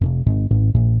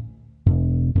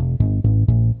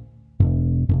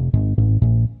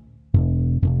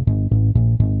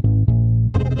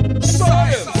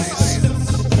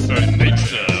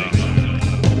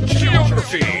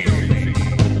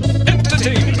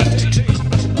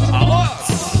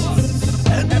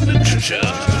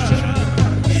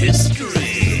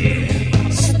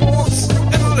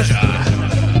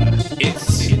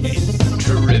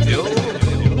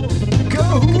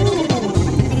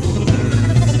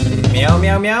Meow,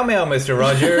 meow, meow, meow, Mr.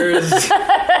 Rogers.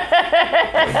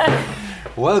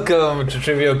 Welcome to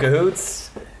Trivial Cahoots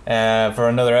for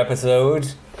another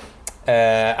episode.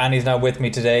 Annie's not with me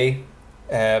today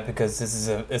because this is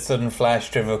a sudden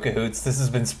flash Trivial Cahoots. This has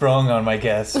been sprung on my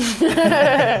guest.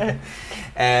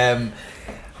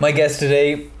 My guest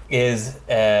today is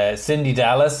Cindy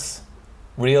Dallas,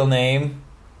 real name.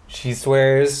 She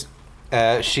swears.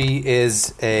 She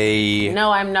is a...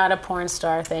 No, I'm not a porn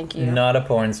star, thank you. Not a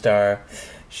porn star.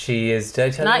 She is... Did I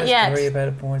tell you a story about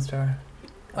a porn star?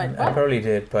 What? I probably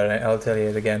did, but I'll tell you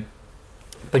it again.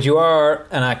 But you are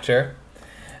an actor,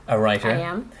 a writer. I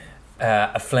am.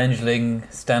 A fledgling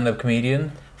stand-up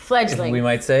comedian. Fledgling. We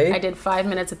might say. I did 5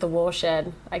 minutes at the wool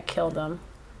shed. I killed them.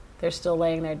 They're still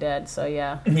laying there dead, so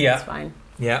yeah. It's fine.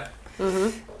 Yeah.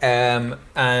 Mm-hmm.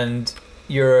 And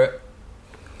you're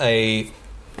a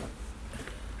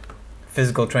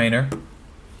physical trainer.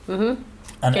 Mm-hmm.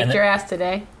 Kicked your ass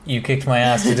today. You kicked my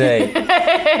ass today.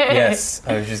 Yes,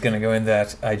 I was just going to go into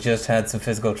that. I just had some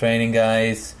physical training,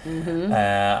 guys.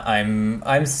 Mm-hmm.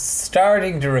 I'm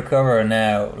starting to recover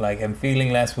now. Like, I'm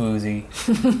feeling less woozy.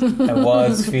 I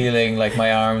was feeling like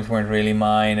my arms weren't really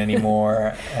mine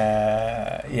anymore.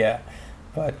 Yeah,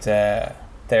 but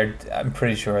I'm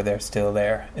pretty sure they're still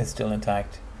there. It's still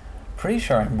intact. Pretty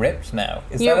sure I'm ripped now.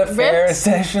 Is You're that a fair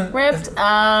assessment? Ripped. You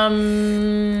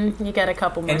got a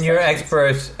couple more. In your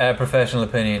expert professional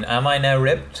opinion, am I now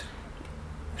ripped?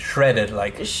 Shredded,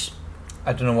 like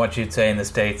I don't know what you'd say in the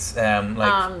States.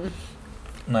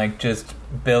 Like just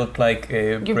built like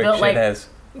a brick shit house.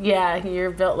 Yeah,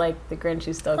 you're built like the Grinch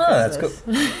who stole Christmas. That's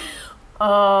cool.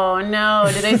 Oh no!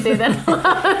 Did I say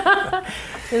that?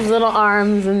 His little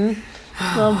arms and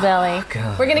little belly.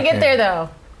 God, we're gonna get there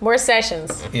though. More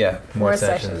sessions. Yeah, more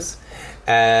sessions.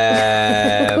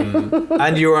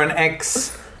 And you were an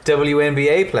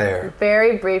ex-WNBA player.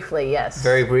 Very briefly, yes.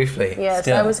 Very briefly. Yes,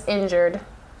 still. I was injured,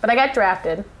 but I got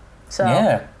drafted. So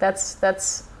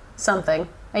that's something.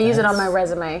 I use it on my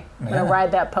resume. When I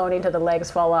ride that pony till the legs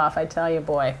fall off, I tell you,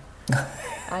 boy.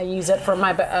 I use it for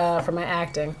my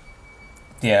acting.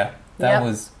 Yeah, that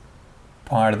was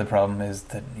part of the problem. Is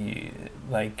that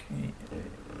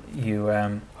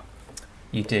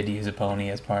you did use a pony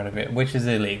as part of it, which is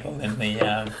illegal in the...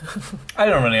 I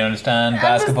don't really understand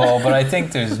basketball, but I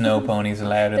think there's no ponies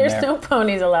allowed in there. There's no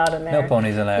ponies allowed in there. No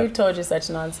ponies allowed. Who told you such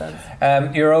nonsense?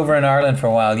 You're over in Ireland for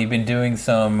a while. You've been doing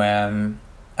some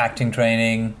acting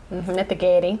training. Mm-hmm, at the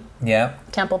Gaiety. Yeah.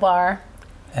 Temple Bar.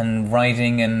 And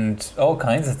writing and all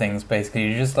kinds of things, basically.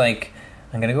 You're just like,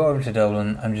 I'm going to go over to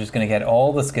Dublin. I'm just going to get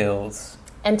all the skills.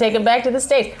 And take them back to the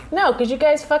States. No, because you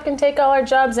guys fucking take all our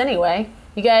jobs anyway.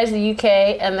 You guys, the UK,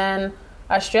 and then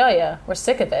Australia. We're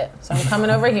sick of it. So I'm coming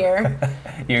over here.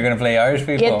 You're going to play Irish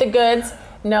people? Get the goods.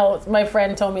 No, my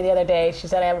friend told me the other day, she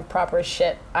said I have a proper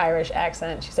shit Irish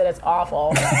accent. She said it's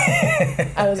awful.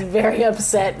 I was very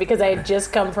upset because I had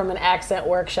just come from an accent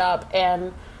workshop,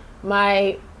 and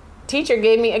my teacher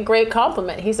gave me a great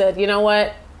compliment. He said, you know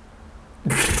what?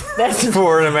 That's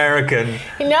for an American.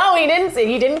 No, he didn't say.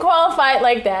 He didn't qualify it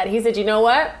like that. He said, you know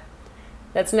what?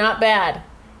 That's not bad.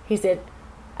 He said,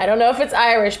 I don't know if it's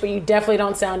Irish, but you definitely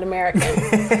don't sound American.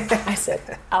 I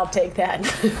said, I'll take that.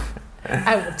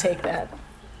 I will take that.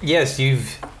 Yes,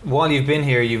 while you've been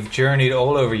here, you've journeyed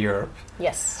all over Europe.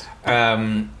 Yes.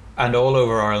 And all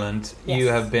over Ireland. Yes. You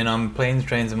have been on planes,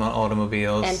 trains, and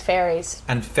automobiles. And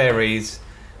ferries.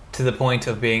 To the point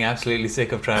of being absolutely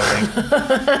sick of traveling.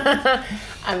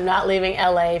 I'm not leaving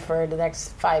LA for the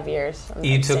next 5 years.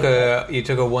 You took a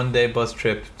 1-day bus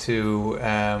trip to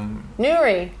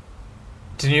Newry.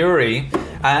 To Newry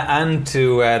and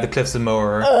to the Cliffs of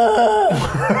Moher.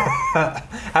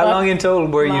 How long in total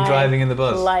were you driving in the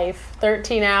bus? Life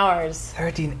 13 hours.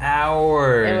 13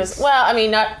 hours. It was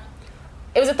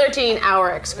It was a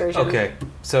 13-hour excursion. Okay,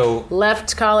 so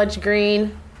left College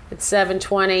Green at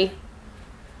 7:20.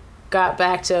 Got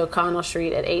back to O'Connell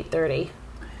Street at 8:30.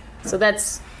 So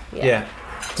that's yeah.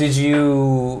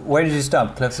 Where did you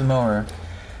stop? Cliffs of Moher?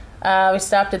 We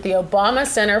stopped at the Obama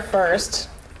Center first.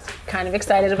 Kind of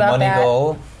excited about that.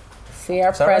 Moneygall. See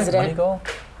our president. Right? Moneygall?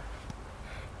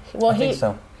 Well, I think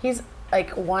so. He's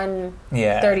like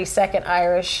 1/32nd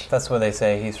Irish. That's where they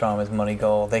say he's from, is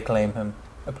Moneygall. They claim him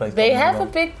a place. They have a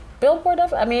big billboard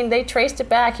of. I mean, they traced it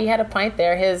back. He had a pint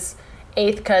there. His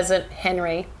 8th cousin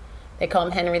Henry. They call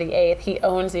him Henry VIII. He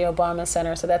owns the Obama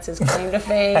Center, so that's his claim to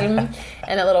fame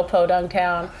in a little podunk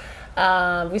town.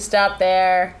 We stopped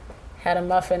there, had a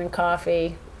muffin and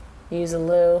coffee, used a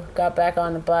loo, got back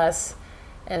on the bus,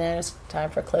 and then it was time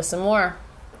for Cliffs and Moher.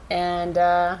 And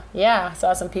I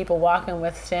saw some people walking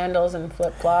with sandals and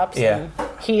flip-flops and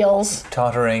heels.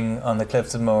 Tottering on the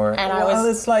cliffs of Moher. And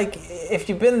it's like, if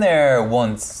you've been there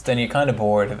once, then you're kind of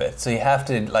bored of it. So you have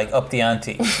to, like, up the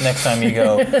ante. Next time you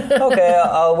go, okay,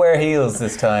 I'll wear heels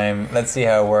this time. Let's see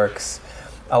how it works.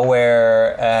 I'll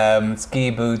wear ski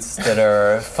boots that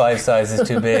are 5 sizes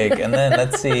too big. And then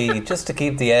let's see, just to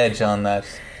keep the edge on that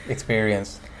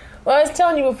experience. Well, I was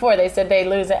telling you before, they said they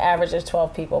lose an average of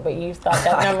 12 people, but you thought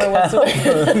that number was...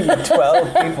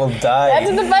 12 people died. That's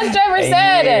what the bus driver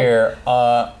said. A year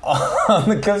on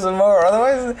the cliffs of Moher.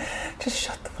 Otherwise, just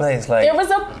shut the place. Like, there was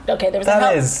a...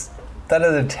 That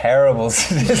is a terrible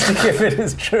statistic if it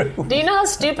is true. Do you know how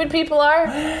stupid people are?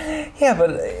 Yeah,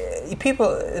 but people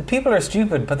are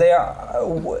stupid, but they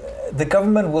are... The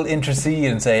government will intercede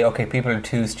and say, okay, people are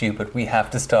too stupid. We have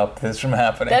to stop this from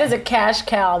happening. That is a cash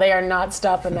cow. They are not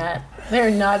stopping that. They are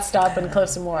not stopping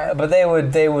Cliffs of Moher. But they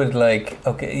would like,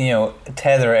 okay,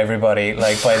 tether everybody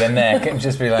like by the neck and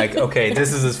just be like, okay,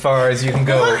 this is as far as you can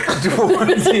go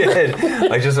towards the edge.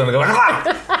 I just want to go,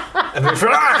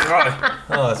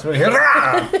 oh, it's really,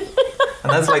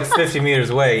 and that's like 50 meters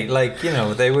away. Like,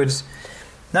 they would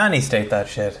nanny state that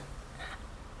shit.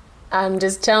 I'm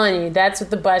just telling you, that's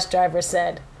what the bus driver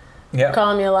said. Yeah.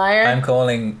 Call me a liar? I'm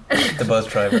calling the bus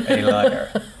driver a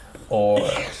liar or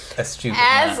a stupid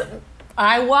man.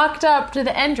 I walked up to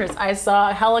the entrance, I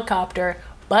saw a helicopter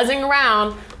buzzing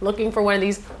around looking for one of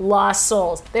these lost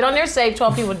souls. They don't dare say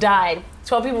 12 people died.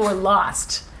 12 people were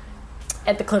lost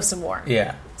at the Cliffs of Moher.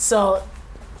 Yeah. So,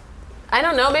 I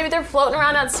don't know. Maybe they're floating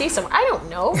around at sea somewhere. I don't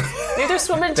know. Maybe they're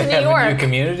swimming to New York. Have a new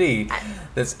community.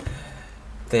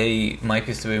 They might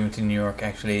be swimming to New York,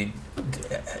 actually.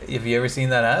 Have you ever seen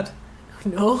that ad?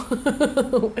 No.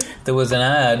 There was an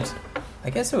ad,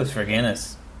 I guess it was for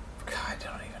Guinness. God, I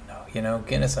don't even know.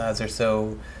 Guinness ads are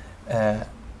so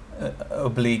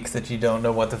oblique that you don't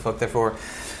know what the fuck they're for.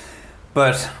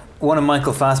 But one of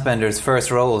Michael Fassbender's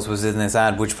first roles was in this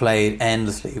ad, which played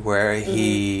endlessly, where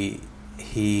he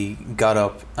got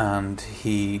up and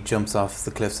he jumps off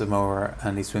the cliffs of Moher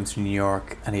and he swims to New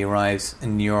York, and he arrives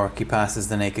in New York. He passes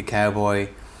the Naked Cowboy,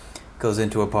 goes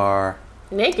into a bar.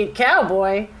 Naked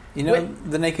Cowboy?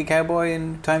 The Naked Cowboy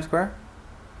in Times Square?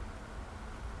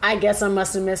 I guess I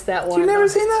must have missed that one. You've never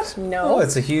seen that? No. Oh,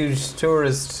 it's a huge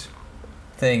tourist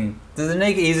thing.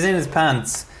 He's in his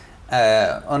pants,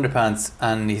 underpants,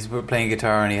 and he's playing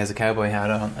guitar, and he has a cowboy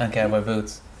hat on and cowboy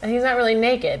boots. And he's not really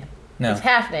naked. No. He's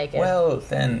half naked. Well,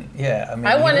 then, yeah. I mean,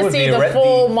 I want to see the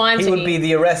full Monty. He would be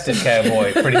the arrested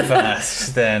cowboy pretty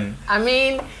fast, then. I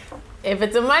mean, if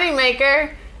it's a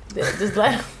moneymaker, just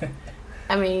let him.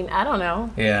 I mean, I don't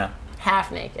know. Yeah.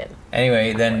 Half naked.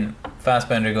 Anyway, then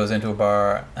Fassbender goes into a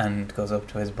bar and goes up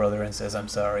to his brother and says, I'm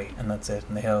sorry, and that's it,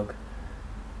 and they hug.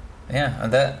 Yeah,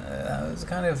 and that was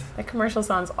kind of... That commercial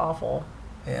sounds awful.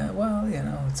 Yeah, well,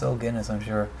 it's all Guinness, I'm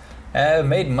sure.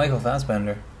 Made Michael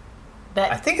Fassbender.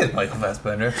 I think it's Michael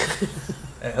Fassbender.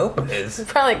 I hope it is.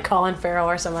 It's probably like Colin Farrell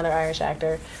or some other Irish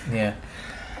actor. Yeah.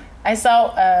 I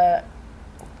saw,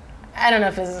 I don't know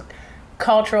if this is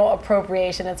cultural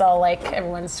appropriation. It's all like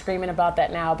everyone's screaming about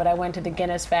that now, but I went to the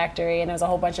Guinness factory and there was a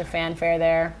whole bunch of fanfare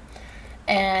there.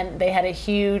 And they had a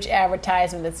huge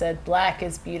advertisement that said, "Black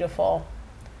is beautiful."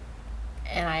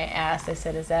 And I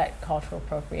said, is that cultural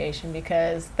appropriation?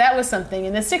 Because that was something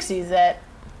in the 60s that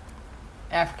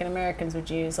African Americans would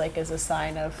use like as a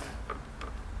sign of,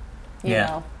 you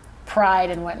know, pride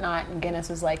and whatnot. And Guinness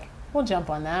was like, we'll jump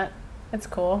on that. It's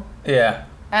cool. Yeah.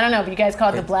 I don't know, but you guys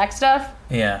call it the black stuff?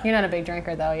 Yeah. You're not a big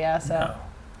drinker though, yeah. So no.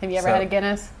 Have you ever had a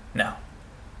Guinness? No.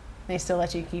 They still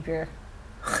let you keep your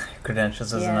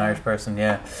credentials as an Irish person,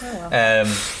 yeah. Oh,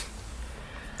 well.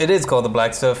 It is called the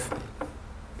black stuff.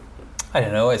 I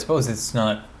don't know, I suppose it's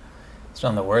not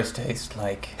the worst taste,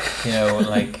 like,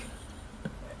 like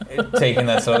taking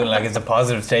that so like it's a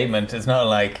positive statement. It's not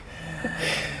like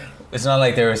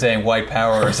they were saying white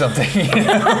power or something.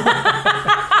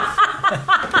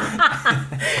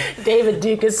 David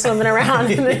Duke is swimming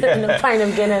around in a pint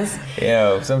of Guinness.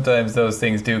 Sometimes those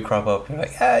things do crop up. You're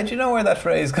like, do you know where that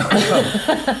phrase comes from?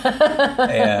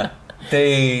 Yeah.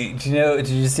 Did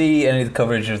you see any of the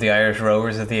coverage of the Irish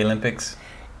rowers at the Olympics?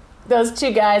 Those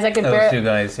two guys, Those two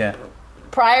guys, yeah.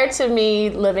 Prior to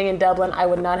me living in Dublin, I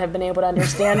would not have been able to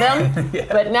understand them. Yeah.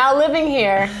 But now living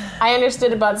here, I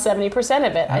understood about 70%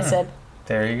 of it. I said,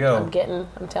 there you go. I'm getting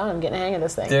a hang of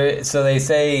this thing. So they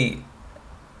say,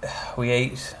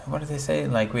 what did they say?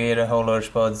 Like, we ate a whole load of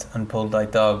spuds and pulled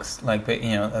like dogs. Like,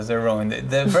 as they're rowing.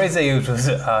 The phrase they used was,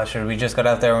 we just got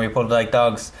out there and we pulled like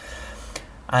dogs.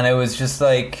 And it was just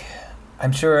like,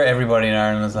 I'm sure everybody in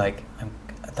Ireland was like,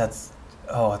 that's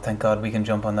oh, thank God we can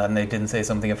jump on that and they didn't say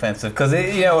something offensive, because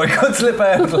it could slip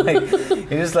out. Like,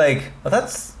 you're just like, well,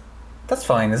 that's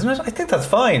fine, isn't it? I think that's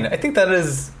fine. I think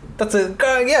that's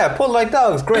pull like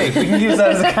dogs, great. We can use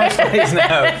that as a catchphrase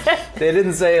now. They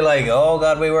didn't say like, oh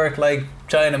God, we work like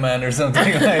Chinaman or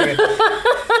something like it.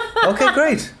 Okay,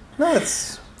 great. No,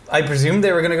 I presumed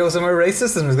they were going to go somewhere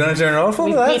racist and was going to turn awful.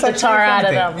 We beat the tar out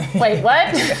of them. Wait,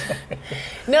 what?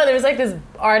 No, there was like this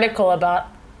article about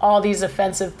all these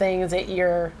offensive things that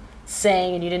you're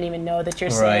saying and you didn't even know that you're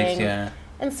saying. Right, yeah.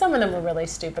 And some of them were really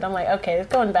stupid. I'm like, okay,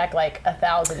 it's going back like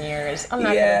 1,000 years. I'm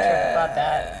not going to trip about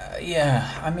that. Yeah,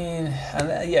 I mean,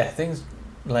 things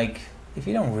like, if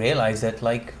you don't realize it,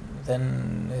 like,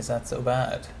 then is that so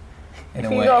bad? If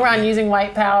you go around using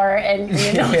white power and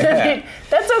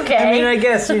that's okay. I mean, I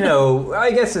guess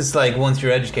it's like once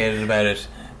you're educated about it,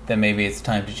 then maybe it's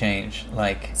time to change.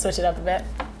 Like, switch it up a bit.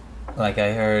 Like,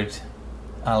 I heard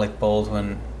Alec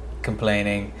Baldwin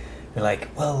complaining, like,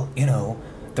 well,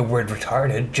 the word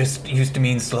retarded just used to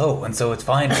mean slow, and so it's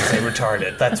fine to say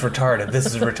retarded. That's retarded. This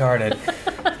is retarded.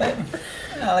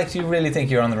 Alex, you really think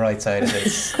you're on the right side of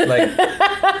this? Like,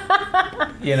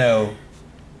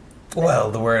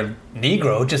 well, the word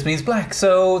Negro just means black,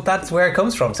 so that's where it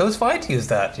comes from. So it's fine to use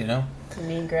that,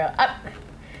 Negro.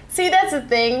 See, that's the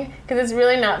thing, because it's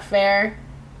really not fair.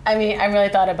 I mean, I really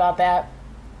thought about that.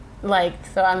 Like,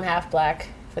 so I'm half black,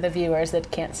 for the viewers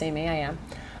that can't see me, I am.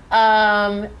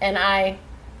 And I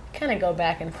kind of go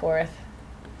back and forth.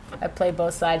 I play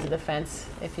both sides of the fence,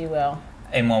 if you will.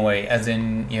 In what way? As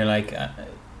in, you're like...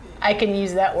 I can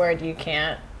use that word, you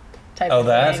can't. Type of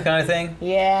that kind of thing?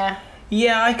 Yeah.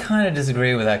 Yeah, I kind of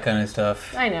disagree with that kind of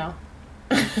stuff. I know.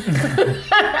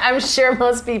 I'm sure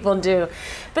most people do.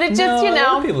 But it just, a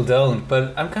lot of people don't.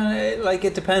 But I'm kind of like,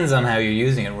 it depends on how you're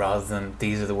using it, rather than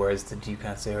these are the words that you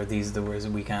can't say, or these are the words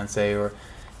that we can't say, or,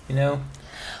 Well,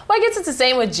 I guess it's the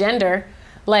same with gender.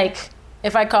 Like,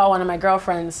 if I call one of my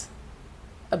girlfriends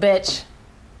a bitch,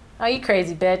 oh, you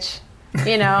crazy bitch.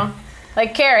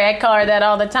 Like Carrie, I call her that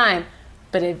all the time.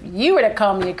 But if you were to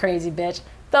call me a crazy bitch,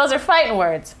 those are fighting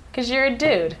words, because you're a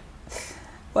dude.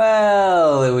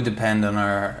 Well, it would depend on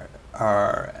our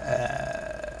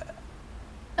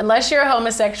Unless you're a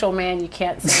homosexual man, you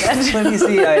can't say that. Let me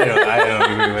see. I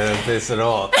don't agree with this at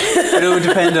all. But it would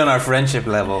depend on our friendship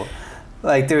level.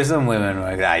 Like, there's some women who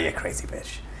are like, you crazy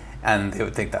bitch. And they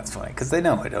would think that's funny, because they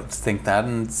know I don't think that,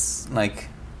 and it's like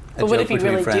a But what joke if you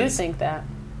between really friends. do think that?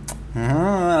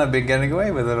 I've been getting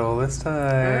away with it all this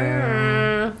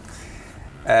time.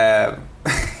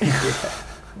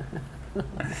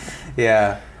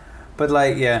 Yeah. But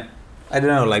like, I don't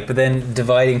know, like, but then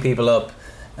dividing people up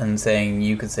and saying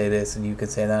you could say this and you could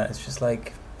say that, it's just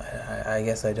like, I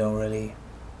guess I don't really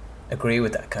agree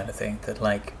with that kind of thing, that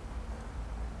like,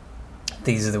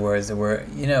 these are the words that were,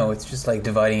 it's just like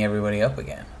dividing everybody up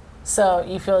again. So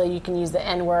you feel that you can use the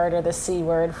N word or the C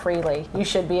word freely? You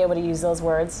should be able to use those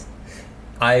words?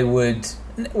 I would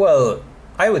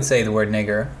say the word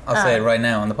nigger. I'll say it right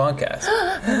now on the podcast.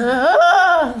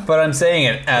 But I'm saying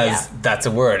it as that's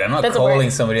a word. I'm not calling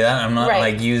somebody that. I'm not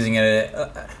like using it.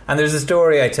 And there's a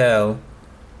story I tell.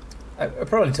 I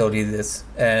probably told you this.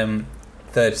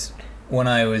 That when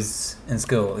I was in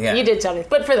school, you did tell me,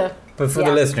 but for the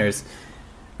listeners,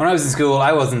 when I was in school,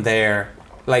 I wasn't there.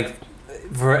 Like,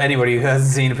 for anybody who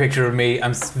hasn't seen a picture of me,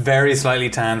 I'm very slightly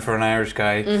tan for an Irish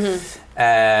guy.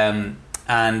 Mm-hmm.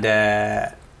 And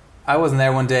I wasn't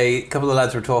there one day. A couple of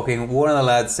lads were talking. One of the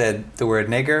lads said the word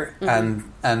nigger, mm-hmm.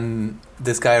 and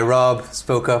this guy Rob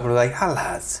spoke up and was like,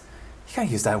 lads, you can't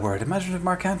use that word. Imagine if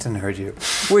Mark Anton heard you.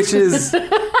 Which is,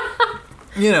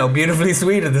 beautifully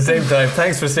sweet at the same time.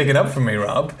 Thanks for sticking up for me,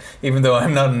 Rob, even though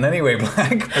I'm not in any way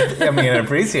black. But, I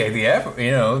appreciate the effort,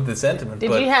 the sentiment.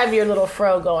 Did you have your little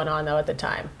fro going on, though, at the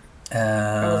time? Or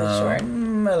was it short?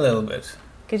 A little bit.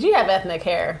 Because you have ethnic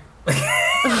hair.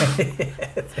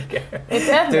 It's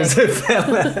ethnic.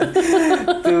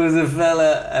 There was a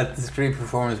fella at the Street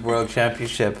Performance World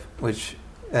Championship, which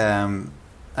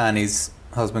Annie's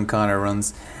husband Connor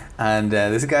runs, and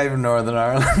this guy from Northern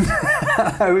Ireland.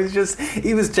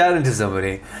 He was chatting to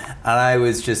somebody, and I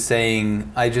was just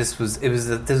saying, this was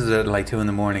at like 2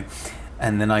 a.m.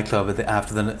 in the nightclub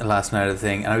after the last night of the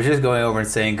thing, and I was just going over and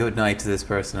saying good night to this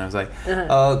person. I was like,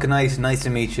 oh, good night, nice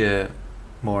to meet you,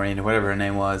 Maureen, or whatever her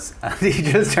name was. And he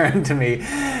just turned to me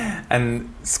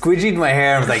and squidgied my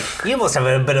hair and was like, you must have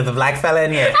a bit of a black fella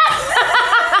in you.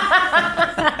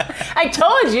 I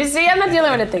told you. See, I'm not the only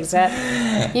one that thinks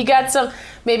that. You got some,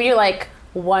 maybe you're like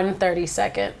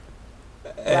 1/32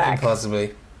 black.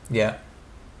 Possibly, yeah.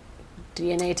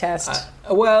 DNA test.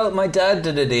 Well, my dad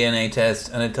did a DNA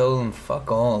test and I told him fuck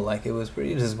all. Like, it was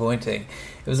pretty disappointing.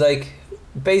 It was like,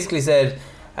 basically said,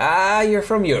 you're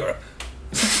from Europe.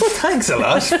 Well, thanks a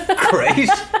lot. Great.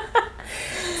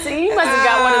 So you must have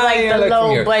got one of the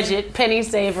low budget penny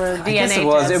saver DNA I guess it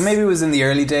was. tests. Maybe it was in the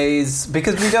early days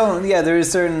because we don't. Yeah, there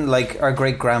is certain our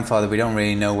great grandfather. We don't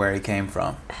really know where he came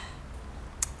from.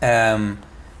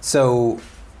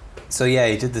 So yeah,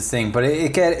 he did this thing, but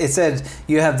it said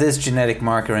you have this genetic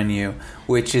marker in you,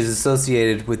 which is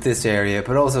associated with this area,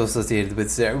 but also associated with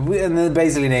this area, and then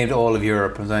basically named all of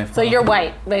Europe. So you're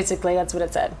white, basically. That's what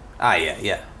it said.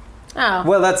 Yeah. Oh.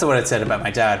 Well, that's what it said about my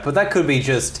dad, but that could be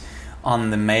just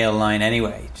on the male line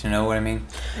anyway. Do you know what I mean?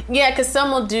 Yeah, because some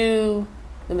will do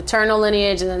the maternal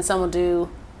lineage, and then some will do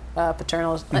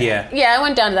paternal. Yeah. Yeah, I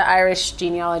went down to the Irish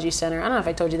Genealogy Center. I don't know if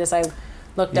I told you this. I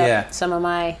looked up some of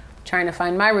trying to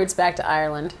find my roots back to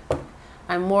Ireland.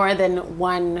 I'm more than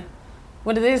one.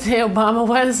 What did they say Obama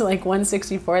was?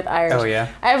 1/64th Irish. Oh, yeah.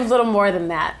 I have a little more than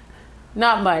that.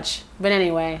 Not much. But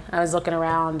anyway, I was looking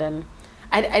around, and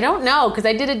I don't know, because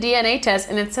I did a DNA test,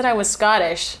 and it said I was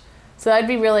Scottish. So I'd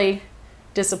be really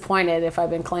disappointed if I've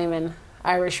been claiming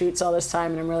Irish roots all this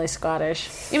time and I'm really Scottish.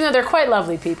 Even though they're quite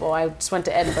lovely people. I just went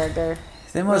to Edinburgh.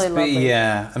 They must really be, lovely.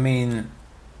 yeah. I mean,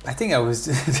 I think I was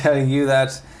telling you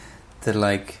that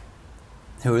I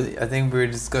think we were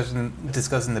discussing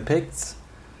the Picts.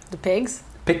 The pigs?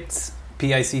 Picts.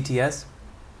 Picts.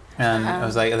 And I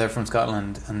was like, they're from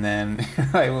Scotland. And then,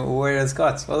 where are the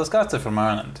Scots? Well, the Scots are from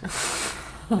Ireland.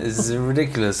 This is a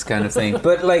ridiculous kind of thing.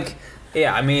 But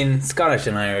yeah, I mean, Scottish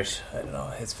and Irish, I don't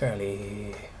know, it's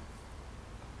fairly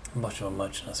much of a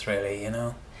muchness, really, you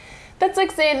know? That's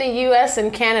like saying the US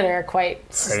and Canada are quite...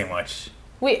 Pretty much.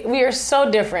 We are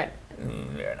so different.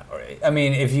 They're not really. I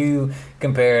mean, if you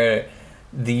compare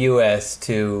the US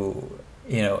to,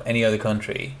 any other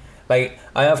country,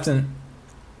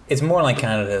 it's more like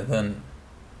Canada than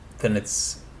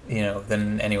it's,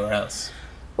 than anywhere else.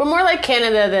 We're more like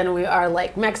Canada than we are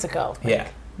like Mexico. Yeah.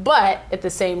 But at the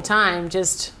same time,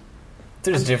 just...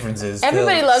 There's differences.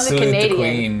 Everybody loves a salute the Canadian.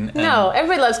 Queen No,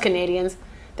 everybody loves Canadians.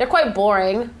 They're quite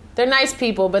boring. They're nice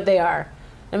people, but they are.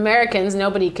 Americans,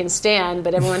 nobody can stand,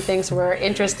 but everyone thinks we're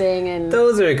interesting and...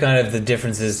 Those are kind of the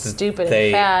differences stupid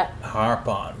they and fat. harp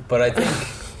on. But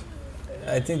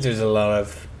I think there's a lot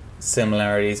of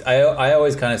similarities. I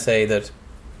always kind of say that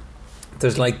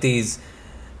there's these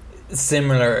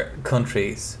similar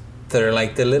countries that are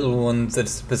the little ones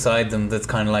that's beside them that's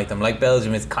kind of like them. Like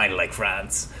Belgium, it's kind of like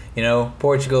France.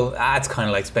 Portugal, it's kind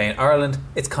of like Spain. Ireland,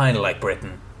 it's kind of like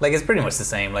Britain. It's pretty much the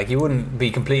same. You wouldn't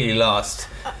be completely lost.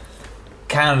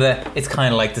 Canada, it's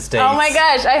kind of like the States. Oh my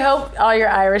gosh, I hope all your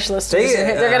Irish listeners,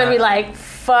 they're going to be like,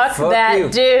 fuck that you.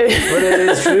 Dude. But it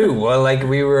is true. Well,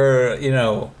 we were,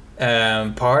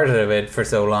 part of it for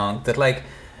so long that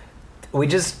we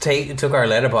just took our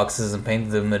letterboxes and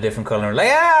painted them a different colour.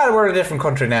 We're a different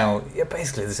country now. Yeah,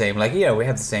 basically the same. We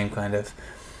have the same kind of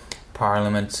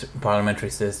parliamentary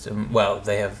system. Well,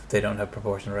 they don't have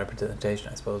proportional representation,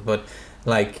 I suppose. But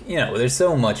there's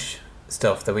so much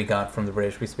stuff that we got from the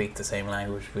British. We speak the same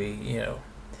language.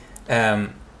 That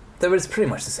was pretty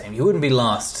much the same. You wouldn't be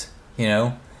lost,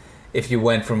 if you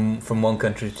went from one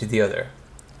country to the other.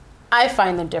 I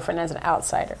find them different as an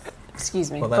outsider.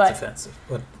 Excuse me. Well, that's offensive.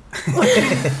 But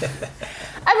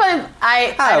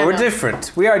we're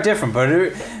different. We are different,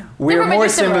 but we're more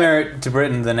similar to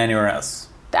Britain than anywhere else.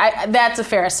 That's a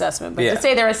fair assessment. But to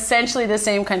say they're essentially the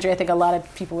same country, I think a lot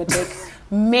of people would take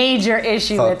major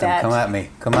issue with that. Come at me.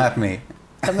 Come at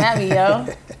me, yo.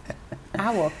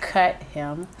 I will cut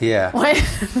him. Yeah.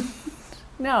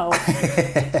 No.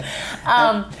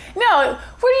 No.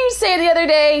 What did you say the other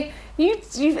day?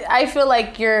 I feel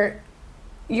like you're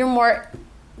more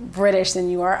British than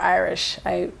you are Irish.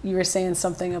 You were saying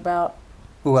something about...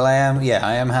 Well, I am. Yeah,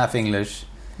 I am half English.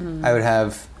 I would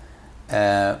have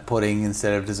pudding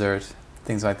instead of dessert,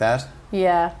 things like that.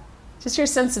 Yeah, just your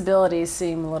sensibilities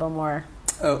seem a little more...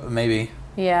 Oh, maybe.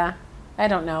 Yeah, I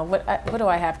don't know. What do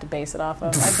I have to base it off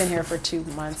of? I've been here for 2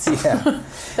 months. Yeah.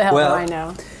 The hell do I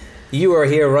know? You are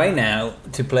here right now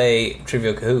to play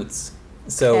Trivial Cahoots.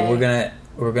 So we're gonna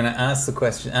answer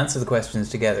the questions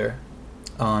together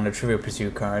on a Trivial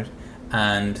Pursuit card,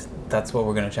 and that's what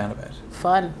we're gonna chat about.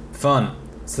 Fun.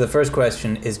 So the first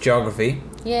question is geography.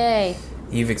 Yay.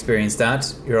 You've experienced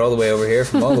that. You're all the way over here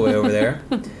from all the way over there.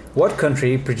 What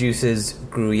country produces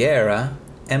Gruyere,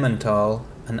 Emmental,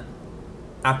 and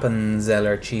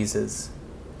Appenzeller cheeses?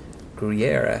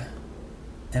 Gruyere,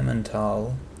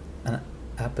 Emmental, and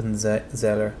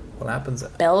Appenzeller.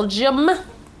 Belgium.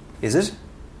 Is it?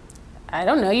 I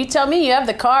don't know. You tell me. You have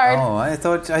the card. Oh, I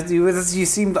thought you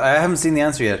seemed. I haven't seen the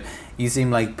answer yet. You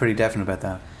seem pretty definite about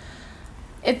that.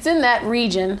 It's in that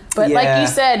region, but Yeah. like you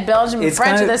said, Belgium and It's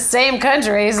French kind are of the same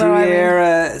country. So I mean,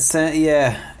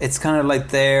 Gruyere, it's kind of like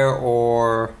there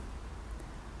or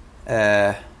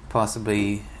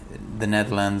possibly the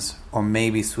Netherlands or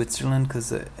maybe Switzerland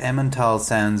because Emmental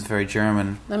sounds very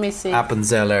German. let me see.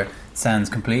 Appenzeller sounds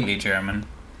completely German,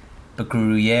 but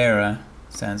Gruyere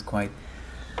sounds quite.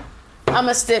 I'm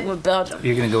gonna stick with Belgium.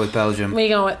 You're going to go with Belgium. What are you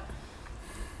going with?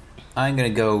 I'm going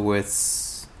to go with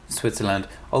Switzerland,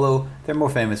 although they're more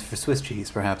famous for Swiss cheese,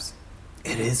 perhaps.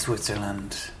 It is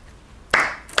Switzerland.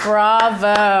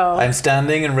 Bravo. I'm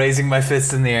standing and raising my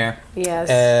fists in the air.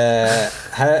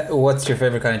 Yes. What's your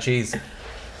favorite kind of cheese?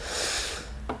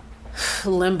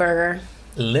 Limburger.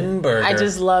 Limburger. I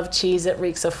just love cheese that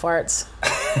reeks of farts.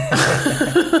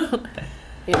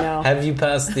 You know. Have you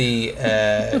passed the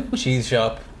cheese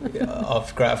shop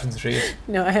off Grafton Street?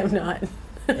 No, I have not.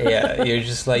 Yeah, you're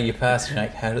just like, you pass and you're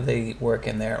like, how do they work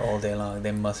in there all day long?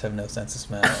 They must have no sense of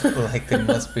smell. Like, they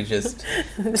must be just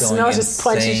The going smell just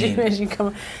punches you insane. as you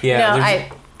come. Yeah,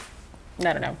 No,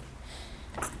 I don't know.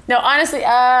 No, honestly,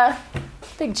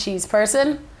 big cheese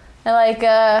person. I like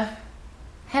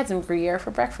had some Gruyere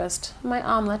for breakfast. My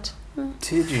omelet.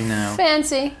 Did you know?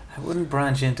 Fancy. I wouldn't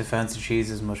branch into fancy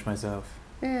cheeses much myself.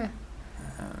 Yeah.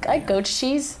 I like goat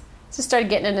cheese. Just started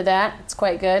getting into that. It's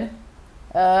quite good.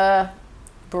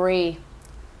 Brie.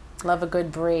 Love a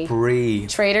good brie. Brie.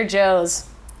 Trader Joe's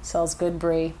sells good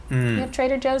brie. Mm. You have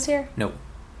Trader Joe's here? No.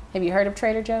 Have you heard of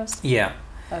Trader Joe's? Yeah.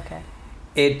 Okay.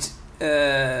 It.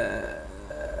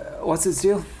 What's its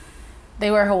deal? They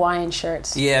wear Hawaiian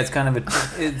shirts. Yeah, it's kind of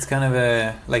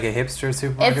a like a hipster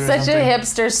supermarket. It's or such something. a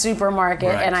hipster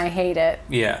supermarket, Right. and I hate it.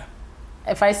 Yeah,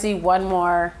 If I see one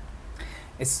more,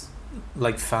 it's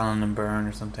like Fallon and Byrne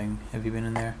or something. Have you been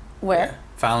in there? where? Yeah.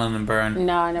 Fallon and Byrne.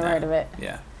 No, I never heard of it.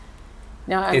 Yeah.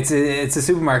 No, It's a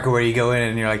supermarket where you go in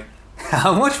and you're like,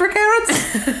 how much for carrots?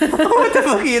 What the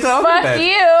fuck are you talking fuck about? you.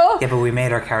 Yeah, but we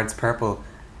made our carrots purple.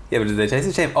 Yeah, but did they taste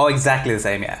the same? Oh, exactly the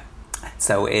same. Yeah.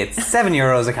 So it's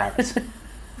 €7 a carrot.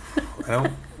 I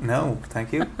don't. No,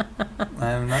 thank you.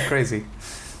 I'm not crazy.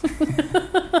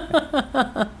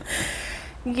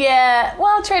 Yeah,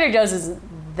 well, Trader Joe's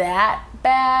isn't that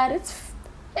bad.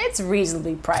 It's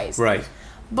reasonably priced, Right.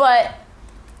 but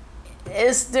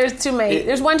there's too many.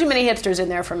 There's one too many hipsters in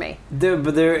there for me.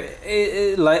 There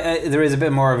is a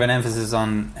bit more of an emphasis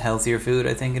on healthier food,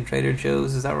 I think, in Trader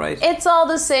Joe's. Is that right? It's all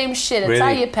the same shit. It's how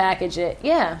Really? you package it.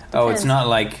 Yeah. Oh, it's depends. not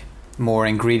like more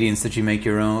ingredients that you make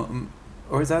your own,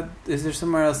 or is there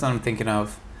somewhere else that I'm thinking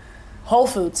of? Whole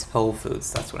Foods. Whole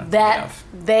Foods. That's what I'm That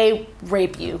thinking of. they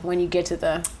rape you when you get to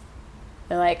the.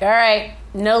 They're like, all right,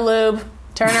 no lube,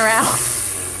 turn around,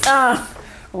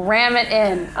 ram it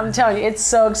in. I'm telling you, it's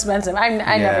so expensive. I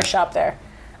never shop there.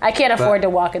 I can't afford to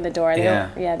walk in the door.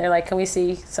 They're like, can we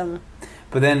see some?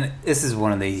 But then this is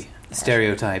one of the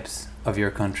stereotypes of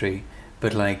your country.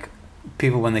 But like,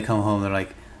 people when they come home, they're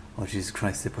like, oh Jesus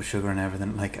Christ, they put sugar in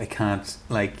everything. Like, I can't,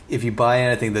 like, if you buy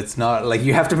anything that's not, like,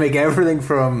 you have to make everything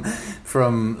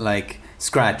from like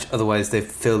scratch, otherwise they've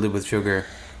filled it with sugar.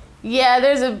 Yeah,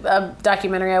 there's a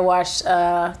documentary I watched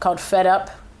called Fed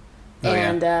Up. Oh,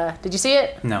 And did you see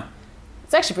it? No.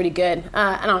 It's actually pretty good.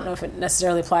 I don't know if it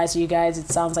necessarily applies to you guys. It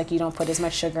sounds like you don't put as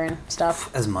much sugar in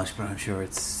stuff. As much, but I'm sure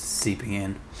it's seeping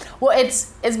in. Well,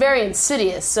 it's very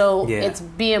insidious. So Yeah.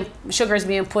 sugar is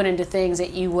being put into things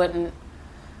that you wouldn't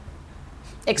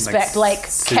expect, like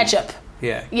soup. ketchup.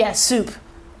 Yeah. Yeah, soup,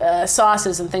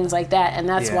 sauces, and things like that. And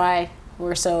that's Yeah. why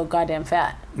we're so goddamn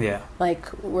fat. Yeah. Like,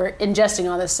 we're ingesting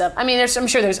all this stuff. I mean, I'm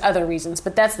sure there's other reasons,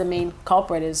 but that's the main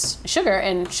culprit is sugar.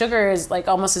 And sugar is like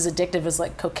almost as addictive as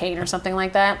like cocaine or something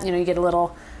like that. You know, you get a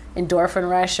little endorphin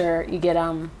rush, or you get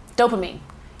dopamine.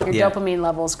 Your dopamine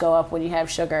levels go up when you have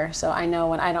sugar. So I know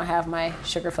when I don't have my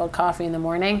sugar-filled coffee in the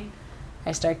morning,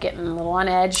 I start getting a little on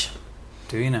edge.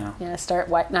 Do you know? Yeah, I start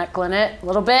white-knuckling it a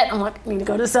little bit. I'm like, I need to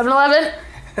go to 7-Eleven.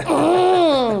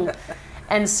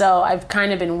 And so I've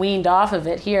kind of been weaned off of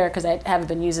it here because I haven't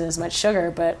been using as much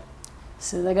sugar. But as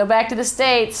soon as I go back to the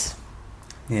States,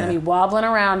 I'm going to be wobbling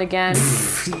around again.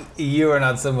 You are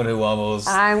not someone who wobbles,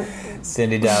 I'm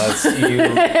Cindy Dallas. You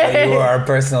are our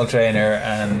personal trainer,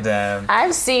 and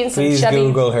I've seen some please chubby...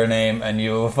 Google her name, and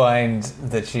you will find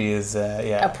that she is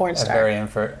a porn star. very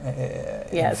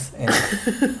Yes.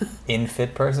 in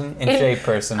shape person.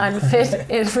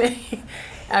 Unfit.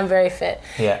 I'm very fit.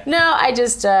 Yeah. No, I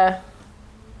just... I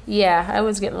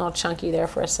was getting a little chunky there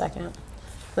for a second.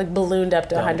 Like ballooned up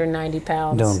to 190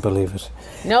 pounds. Don't believe it.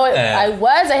 No, I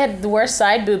was. I had the worst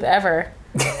side boob ever.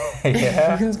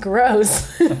 Yeah. It was gross.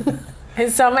 I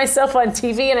saw myself on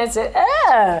TV and I said,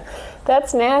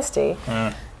 that's nasty.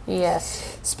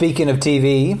 Yes. Speaking of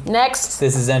TV, Next.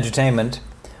 this is entertainment.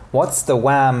 What's the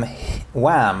Wham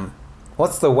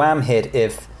hit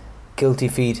if Guilty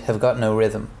Feet have got no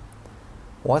rhythm?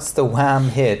 What's the Wham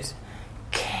hit?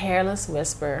 Careless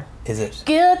Whisper. Is it?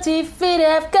 Guilty feet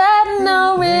have got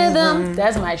no rhythm.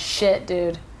 That's my shit,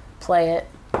 dude. Play it.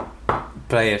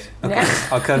 Play it. Okay,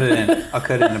 I'll cut it in. I'll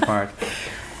cut it in apart.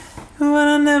 Well,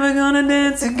 I'm never gonna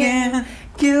dance again.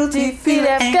 Guilty feet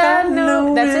have got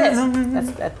no rhythm.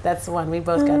 That's it. That's the one. We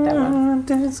both got that one.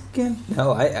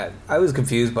 No, I was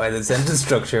confused by the sentence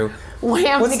structure.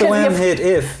 Wham! What's the Wham hit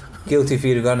if Guilty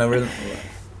Feet have got no rhythm?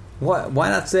 Why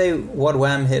not say what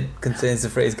Wham hit contains the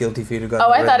phrase Guilty Feet have got no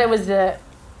rhythm? I thought it was the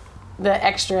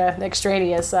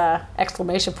extraneous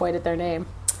exclamation point at their name.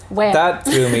 Wham. That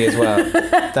threw me as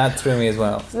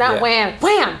well. It's not wham.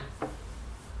 Wham!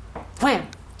 Wham!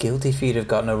 Guilty Feet have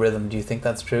got no rhythm. Do you think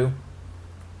that's true?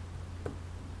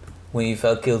 When you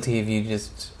felt guilty, if you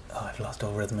just... I've lost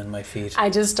all rhythm in my feet. I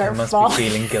just start I must falling. be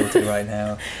feeling guilty right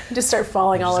now. Just start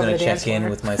falling all over the dance floor. I'm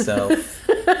just going to check in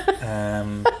with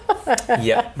myself.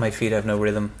 Yeah, my feet have no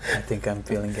rhythm. I think I'm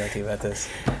feeling guilty about this.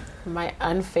 My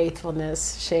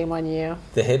unfaithfulness. Shame on you.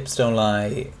 The hips don't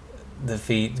lie. The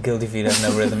guilty feet have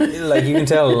no rhythm. Like, you can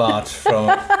tell a lot from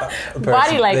a person.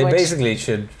 Body language. They basically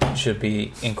should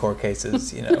be in court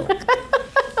cases, you know.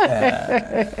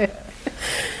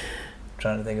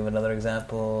 Trying to think of another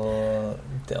example.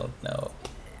 Don't know.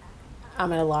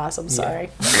 I'm at a loss. I'm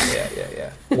sorry.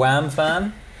 Yeah. Wham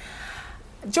fan?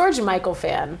 George Michael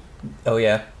fan. Oh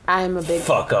yeah. I'm a big...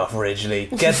 Fuck off, Ridgely.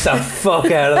 Get the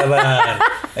fuck out of the van.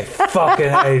 I fucking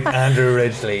hate Andrew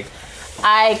Ridgely.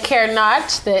 I care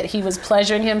not that he was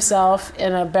pleasuring himself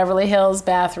in a Beverly Hills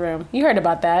bathroom. You heard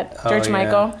about that, George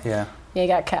Michael? Yeah. Yeah, he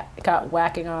got caught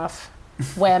whacking off.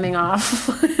 Whamming off.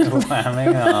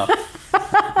 Whamming off.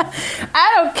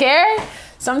 I don't care.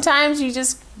 Sometimes you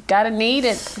just gotta need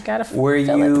it. Were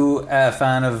you a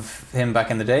fan of him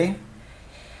back in the day?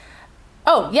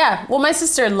 Oh, yeah. Well, my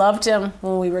sister loved him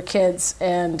when we were kids,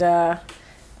 and then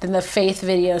the Faith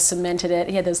video cemented it.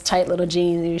 He had those tight little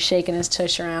jeans, and he was shaking his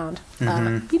tush around.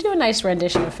 You do a nice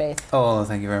rendition of Faith. Oh,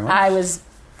 thank you very much. I was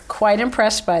quite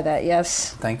impressed by that,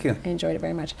 yes. Thank you. I enjoyed it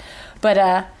very much. But,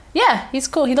 yeah, he's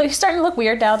cool. He's starting to look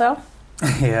weird now, though.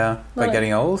 Yeah, by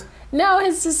getting old? No,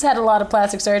 he's just had a lot of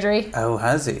plastic surgery. Oh,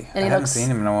 has he? And I haven't seen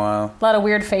him in a while. A lot of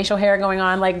weird facial hair going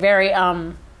on, like very,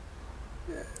 like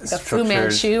a Fu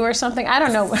Manchu or something. I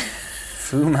don't know.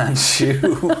 Fu Manchu?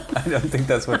 I don't think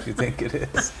that's what you think it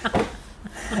is.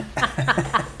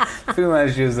 Fu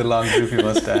Manchu is the long, droopy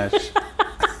mustache.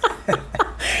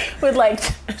 With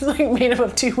it's like made up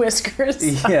of two whiskers.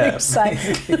 Yeah,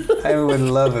 I would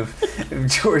love if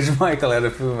George Michael had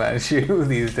a Fu Manchu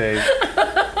these days.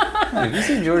 Have you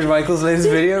seen George Michael's latest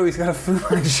video? He's got a Fu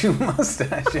Manchu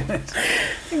mustache in it.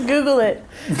 Google it.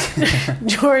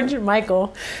 George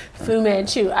Michael Fu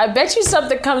Manchu. I bet you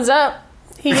something comes up.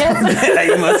 He has.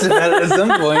 You must have had it at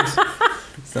some point.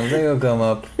 Something will come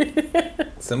up.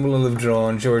 Someone will have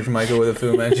drawn George Michael with a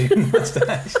Fu Manchu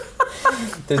mustache.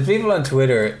 There's people on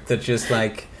Twitter that just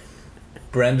like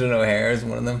Brendan O'Hare is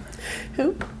one of them.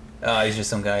 Who? Oh, he's just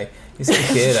some guy. He's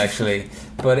a kid actually,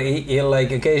 but he'll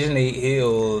like occasionally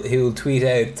he'll tweet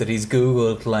out that he's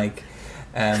googled like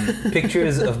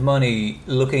pictures of money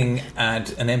looking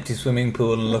at an empty swimming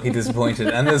pool and looking disappointed,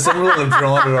 and then someone will have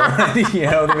drawn it already. You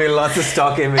know, there'll be lots of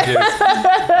stock images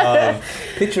of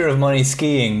picture of money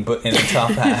skiing but in a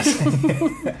top hat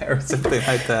or something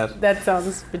like that. That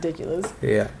sounds ridiculous.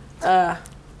 Yeah.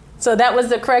 So that was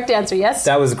the correct answer, yes?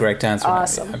 That was the correct answer.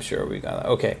 Awesome. I'm sure we got that.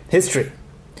 Okay. History.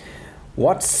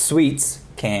 What sweets,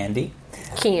 candy,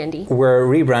 were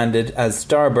rebranded as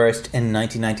Starburst in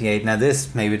 1998? Now,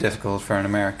 this may be difficult for an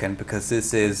American because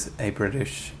this is a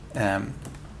British... have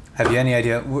you any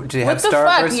idea? Do you have Starburst?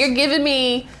 What the fuck? You're giving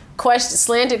me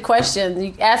slanted questions.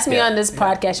 You asked me on this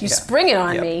podcast. You spring it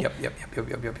on me. Yep.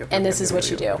 And this is what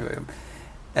you do.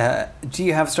 Do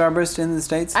you have Starburst in the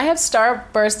States? I have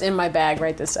Starburst in my bag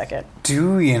right this second.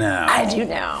 Do you now? I do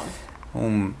now.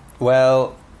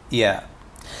 Well, yeah.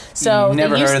 So you've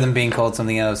never heard of them being called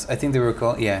something else. I think they were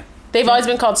called, yeah. They've always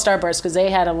been called Starburst because they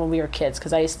had them when we were kids,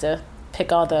 because I used to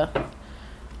pick all the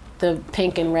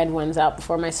pink and red ones out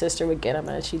before my sister would get them,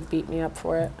 and she'd beat me up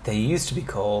for it. They used to be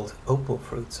called Opal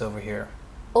Fruits over here.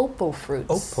 Opal Fruits?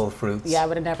 Opal Fruits. Yeah, I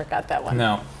would have never got that one.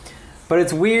 No. But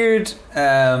it's weird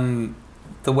the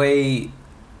way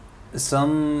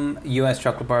some US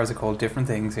chocolate bars are called different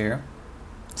things here.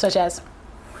 Such as?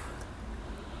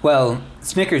 Well,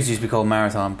 Snickers used to be called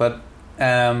Marathon, but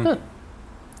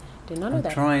Did not know that.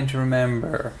 I'm trying to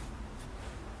remember.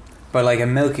 But like a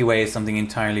Milky Way is something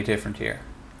entirely different here.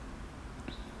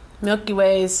 Milky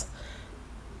Ways,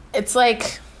 it's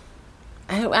like,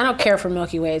 I don't care for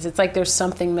Milky Ways. It's like there's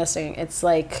something missing. It's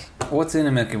like... What's in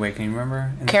a Milky Way? Can you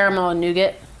remember? Caramel and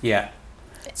nougat. Yeah.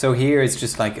 So here it's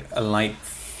just like a light,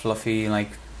 fluffy, like...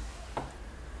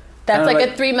 That's like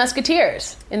a Three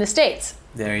Musketeers in the States.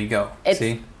 There you go.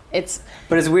 See?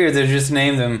 But it's weird. They just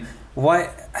named them... Why?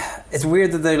 It's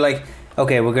weird that they're like,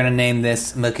 okay, we're going to name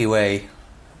this Milky Way.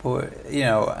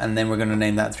 And then we're going to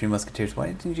name that Three Musketeers.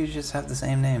 Why didn't you just have the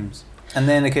same names? And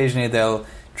then occasionally they'll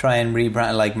try and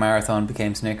rebrand, like Marathon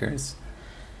became Snickers.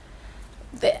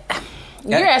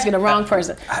 You're asking the wrong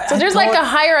person. So there's like a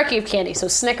hierarchy of candy. So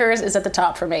Snickers is at the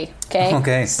top for me.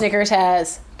 Okay. Snickers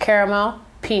has caramel,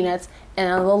 peanuts, and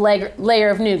a little layer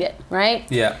of nougat, right?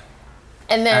 Yeah.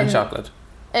 And chocolate.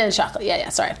 And chocolate. Yeah.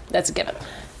 Sorry, that's a given.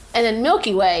 And then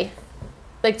Milky Way,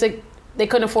 like they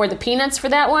couldn't afford the peanuts for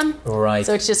that one, right?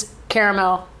 So it's just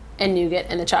caramel and nougat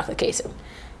and the chocolate casing.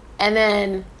 And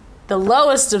then the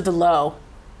lowest of the low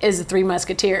is the Three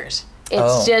Musketeers.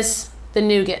 It's just the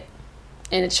nougat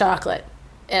and the chocolate.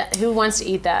 Who wants to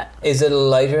eat that? Is it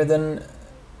lighter than...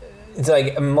 It's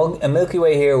like a Milky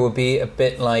Way here would be a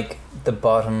bit like the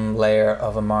bottom layer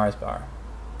of a Mars bar.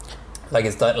 Like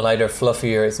it's lighter,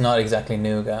 fluffier. It's not exactly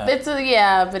nougat. But it's...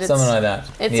 Something like that.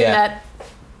 It's in that...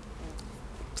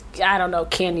 I don't know,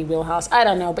 candy wheelhouse. I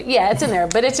don't know. But yeah, it's in there.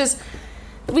 But it's just...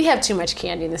 We have too much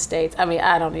candy in the States. I mean,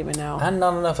 I don't even know. And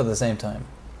not enough at the same time.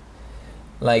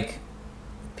 Like,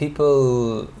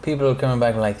 people are coming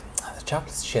back and like, the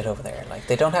chocolate's shit over there. Like,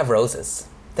 they don't have roses.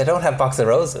 They don't have box of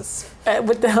roses.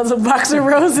 What the hell's a box of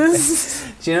roses?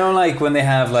 Do you know, like, when they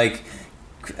have, like,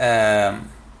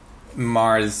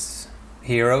 Mars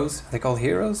Heroes? Are they called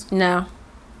Heroes? No.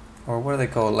 Or what are they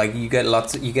called? Like, you get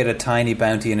a tiny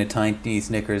Bounty and a tiny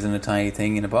Snickers and a tiny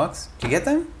thing in a box. Do you get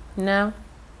them? No.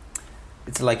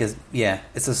 It's like it's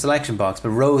a selection box, but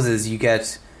roses you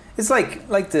get. It's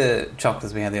like the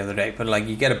chocolates we had the other day, but like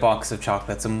you get a box of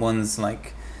chocolates and one's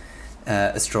like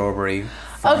a strawberry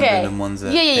fondant and one's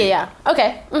a yeah.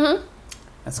 Okay. Mm-hmm.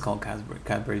 That's called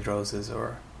Cadbury's roses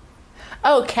or.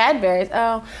 Oh, Cadbury's.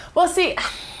 Oh, well, see,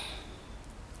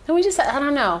 can we just? I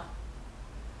don't know.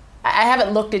 I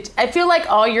haven't looked at. I feel like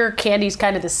all your candy's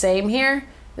kind of the same here.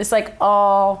 It's like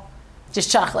all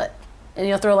just chocolate. And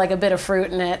you'll throw like a bit of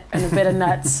fruit in it and a bit of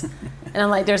nuts. And I'm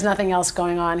like, there's nothing else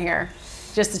going on here.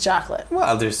 Just the chocolate.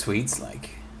 Well, there's sweets like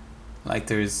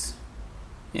there's,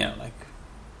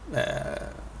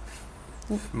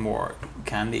 more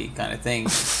candy kind of thing.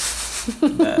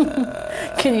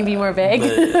 Can you be more vague?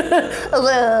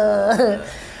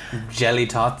 Jelly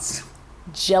tots.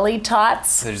 Jelly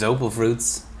tots. There's opal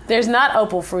fruits. There's not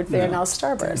opal fruit there. Now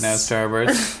Starburst. Now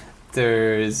Starburst.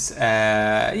 There's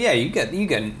you get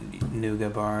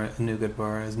nougat bars,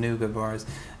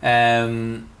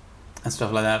 and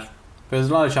stuff like that. But there's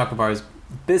a lot of chocolate bars,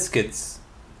 biscuits.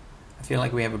 I feel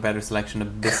like we have a better selection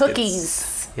of biscuits.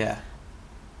 Cookies. Yeah.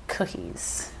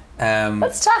 Cookies.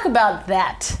 Let's talk about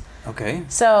that. Okay.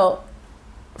 So,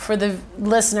 for the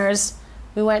listeners,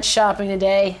 we went shopping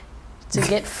today to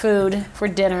get food for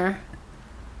dinner,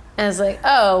 and it's like,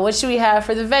 oh, what should we have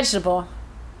for the vegetable?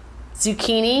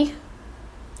 Zucchini.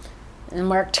 And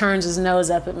Mark turns his nose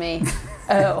up at me.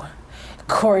 Oh,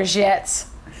 courgettes.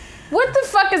 What the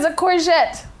fuck is a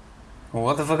courgette?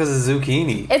 What the fuck is a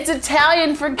zucchini? It's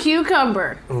Italian for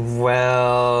cucumber.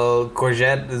 Well,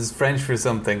 courgette is French for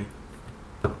something.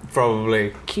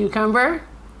 Probably. Cucumber?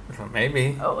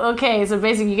 Maybe. Oh, okay, so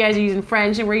basically you guys are using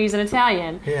French and we're using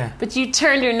Italian. Yeah. But you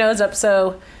turned your nose up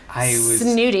so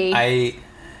snooty.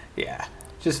 Yeah,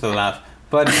 just for the laugh.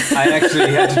 But I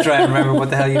actually had to try and remember what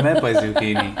the hell you meant by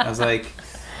zucchini. I was like,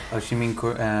 oh, she mean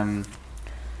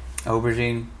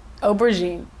aubergine?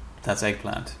 Aubergine. That's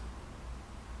eggplant.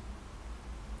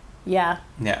 Yeah.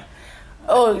 Yeah.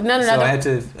 Oh, no. So I had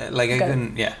to, I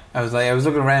couldn't, I was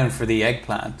looking around for the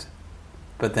eggplant,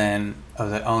 but then I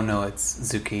was like, oh no, it's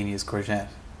zucchini is courgette.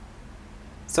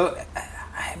 So,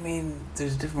 I mean,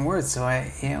 there's different words, so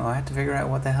I had to figure out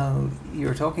what the hell you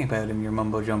were talking about in your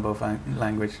mumbo-jumbo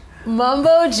language.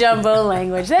 Mumbo-jumbo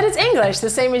language. That is English, the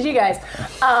same as you guys.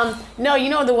 No, you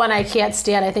know the one I can't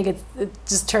stand, I think it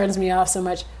just turns me off so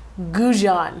much.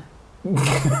 Goujon.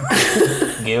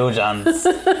 Goujons.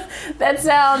 That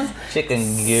sounds chicken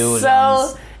goujons.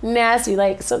 So nasty,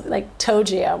 like toe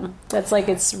jam. That's like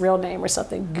its real name or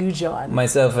something. Goujon.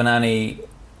 Myself and Annie,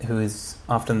 who is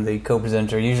often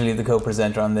usually the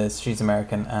co-presenter on this, she's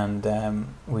American, and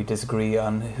we disagree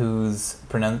on whose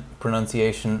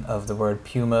pronunciation of the word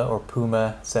puma or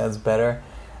puma sounds better.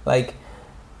 Like,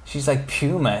 she's like,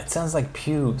 puma, it sounds like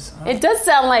pubes. It does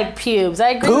sound like pubes, I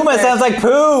agree. Puma sounds like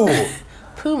poo!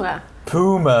 Puma.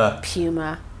 Puma.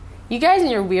 Puma. You guys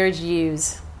and your weird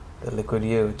U's. The liquid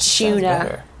U.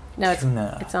 Tuna. No,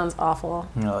 Tuna. it sounds awful.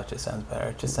 No, it just sounds better.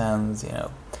 It just sounds,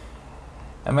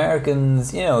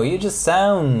 Americans, you just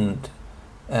sound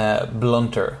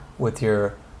blunter with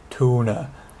your tuna.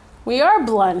 We are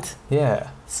blunt.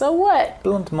 Yeah. So what?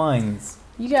 Blunt minds.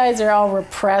 You guys are all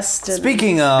repressed. And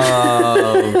Speaking of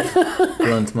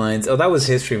blunt minds. Oh, that was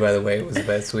history, by the way. It was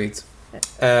about sweets.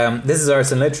 This is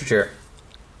arts and literature.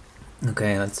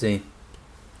 Okay, let's see.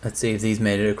 Let's see if these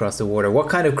made it across the water. What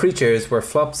kind of creatures were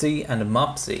Flopsy and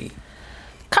Mopsy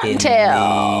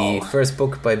Cottontail. in the first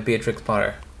book by Beatrix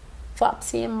Potter?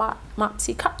 Flopsy and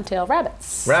Mopsy Cottontail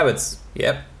rabbits. Rabbits.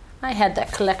 Yep. I had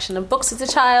that collection of books as a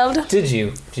child. Did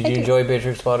you? Did you enjoy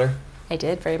Beatrix Potter? I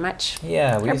did very much.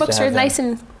 Yeah, we Her used books to are have them. nice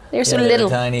and they're so Yeah, little.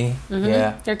 tiny. Mhm.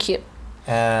 Yeah. They're cute.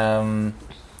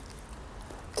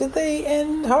 Did they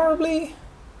end horribly?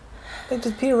 Like,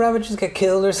 did Peter Rabbit just get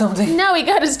killed or something? No, he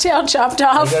got his tail chopped He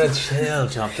off got his tail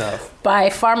chopped off. by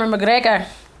Farmer McGregor.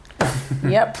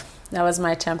 Yep. That was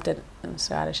my attempt at a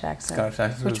Scottish accent. Scottish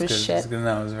accent Which was good. shit. It was good.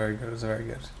 No, it was very good. It was very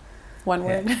good. One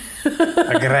word.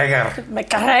 McGregor.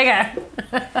 McGregor.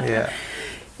 Yeah.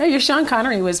 No, your Sean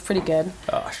Connery was pretty good.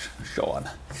 Oh, Sean.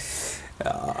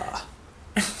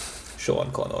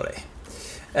 Sean Connery.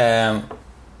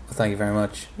 Thank you very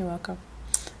much. You're welcome.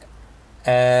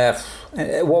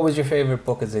 What was your favourite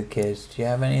book as a kid? Do you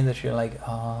have any that you're like,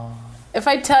 oh... If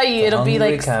I tell you, it'll be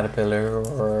Hungry like... Caterpillar,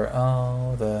 or,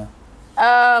 oh, the...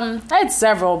 I had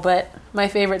several, but my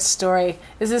favorite story...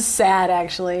 This is sad,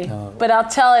 actually. Oh. But I'll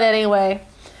tell it anyway.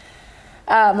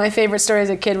 My favorite story as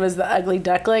a kid was The Ugly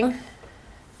Duckling.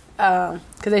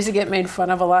 Because I used to get made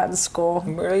fun of a lot in school.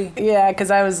 Really? Yeah,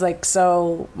 because I was like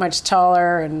so much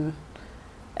taller and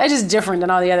I was just different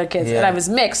than all the other kids. Yeah. And I was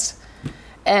mixed.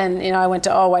 And, I went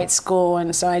to all white school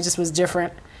and so I just was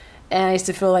different. And I used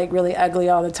to feel like really ugly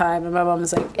all the time. And my mom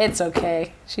was like, it's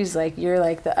okay. She's like, you're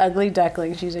like the ugly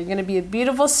duckling. She's like, you're going to be a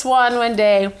beautiful swan one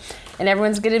day and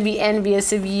everyone's going to be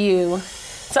envious of you.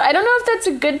 So I don't know if that's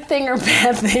a good thing or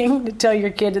bad thing to tell your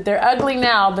kid that they're ugly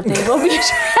now, but they will be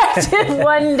attractive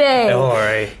one day. Don't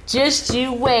worry. Just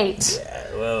you wait.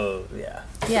 Yeah, well, yeah.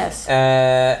 Yes.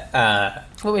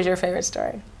 What was your favorite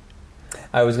story?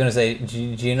 I was going to say, do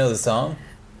you know the song?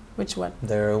 Which one?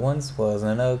 There once was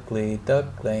an ugly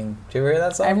duckling. Did you ever hear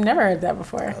that song? I've never heard that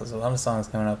before. There's a lot of songs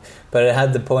coming up. But it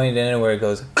had the point in it where it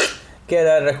goes, get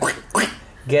out of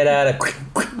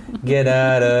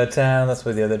town. That's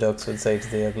what the other ducks would say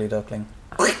to the ugly duckling.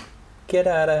 Get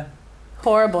out of...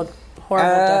 Horrible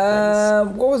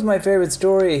ducklings. What was my favourite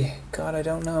story? God, I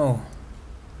don't know.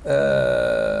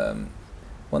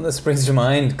 One that springs to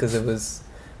mind, because it was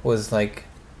like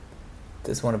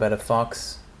this one about a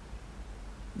fox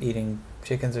eating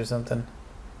chickens or something.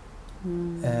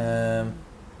 I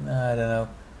don't know.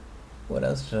 What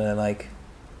else did I like?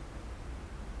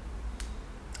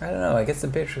 I don't know. I guess the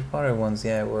Beatrix Potter ones,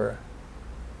 yeah, were...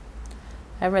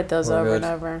 I read those We're over good. and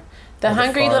over. The Or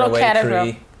Hungry Far Little Away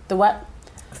Caterpillar. Tree. The what?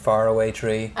 Faraway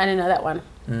Tree. I didn't know that one.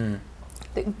 Mm.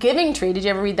 The Giving Tree. Did you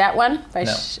ever read that one?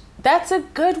 No. That's a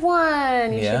good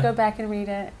one. You Yeah? should go back and read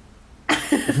it.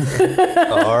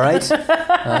 All right.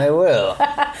 I will.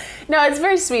 No, it's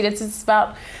very sweet. It's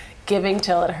about giving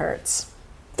till it hurts.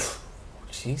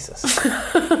 Jesus.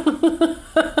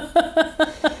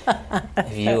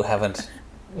 If you haven't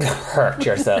hurt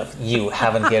yourself, you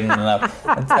haven't given enough.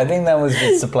 I think that was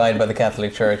just supplied by the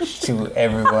Catholic Church to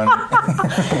everyone.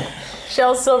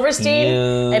 Shel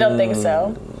Silverstein? I don't think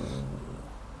so.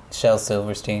 Shel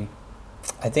Silverstein.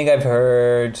 I think I've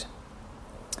heard...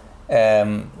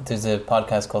 there's a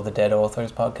podcast called the Dead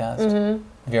Authors Podcast. Mm-hmm.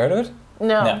 Have you heard of it?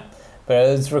 No. But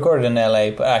it's recorded in LA,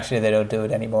 but actually they don't do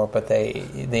it anymore. But they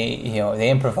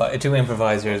improvise. Two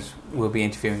improvisers will be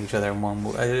interviewing each other, and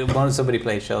one somebody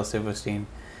played Shel Silverstein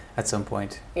at some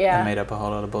point. Yeah. And made up a whole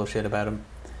lot of bullshit about him.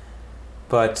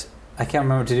 But I can't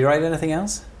remember. Did he write anything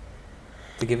else?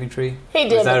 The Giving Tree? He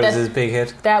did. That was his big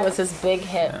hit? That was his big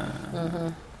hit. Mm-hmm.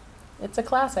 It's a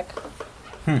classic.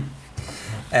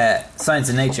 Science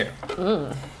and Nature.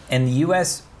 In the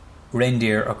US,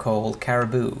 reindeer are called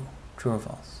caribou. True or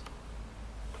false?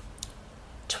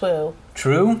 True.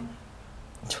 True?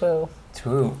 True.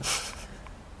 True.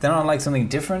 They're not like something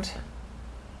different?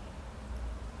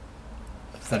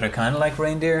 That are kind of like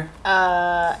reindeer?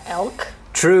 Elk.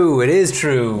 True, it is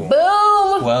true.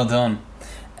 Boom! Well done.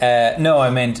 No, I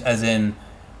meant as in,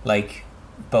 like,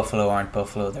 buffalo aren't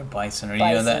buffalo, they're bison. Or, you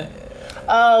know that...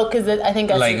 Oh, because I think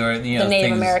that's like, or, you know, the Native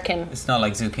things, American. It's not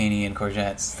like zucchini and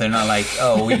courgettes. They're not like,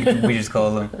 oh, we just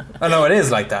call them... Oh, no, it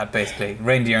is like that, basically.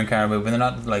 Reindeer and caribou, but they're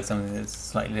not like something that's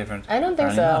slightly different. I don't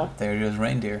think Apparently so. not. They're just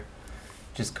reindeer.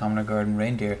 Just commoner garden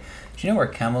reindeer. Do you know where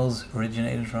camels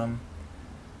originated from?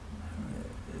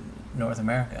 North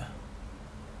America.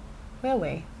 Will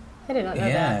we? I did not know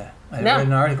that. Yeah, I read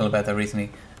an article about that recently,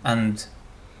 and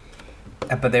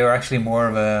but they were actually more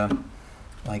of a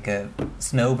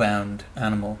snowbound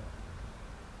animal.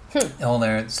 All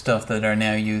their stuff that are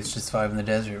now used to survive in the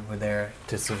desert were there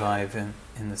to survive in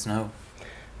the snow.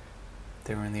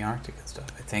 They were in the Arctic and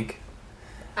stuff, I think.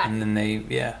 And then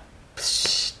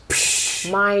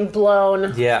Mind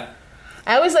blown. Yeah.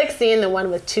 I always like seeing the one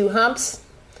with two humps.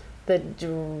 The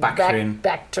Bactrian,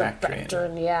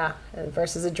 yeah,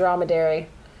 versus a dromedary.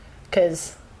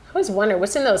 Because I always wonder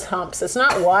what's in those humps. It's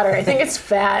not water. I think it's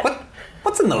fat.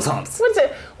 What's in those humps? What's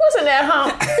in that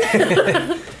hump?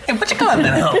 Hey, what you got in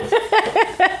that hump?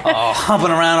 Oh,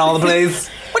 humping around all the place.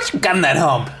 What you got in that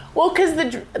hump? Well, because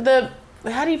the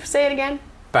how do you say it again?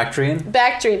 Bactrian.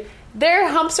 Their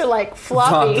humps are like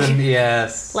floppy.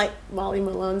 Yes. Like Molly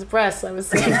Malone's breasts, I was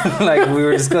saying. Like we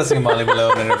were discussing Molly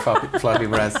Malone and her floppy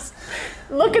breasts.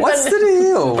 Look at What's the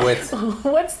deal with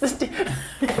What's the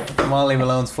deal? Molly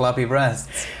Malone's floppy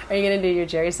breasts? Are you going to do your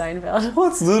Jerry Seinfeld?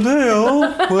 What's the deal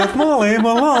with Molly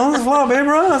Malone's floppy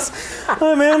breasts?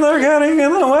 I mean, they're getting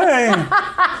in the way.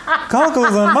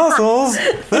 Cockles and muscles.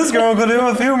 This girl could do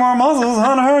a few more muscles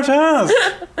on her chest.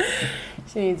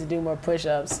 She needs to do more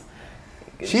push-ups.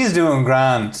 She's doing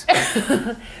grand.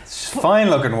 Fine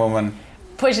looking woman.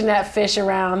 Pushing that fish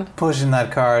around. Pushing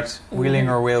that cart. Wheeling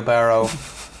her wheelbarrow.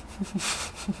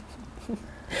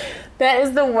 That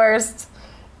is the worst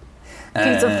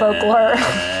piece of folklore.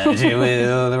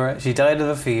 She died of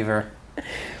a fever.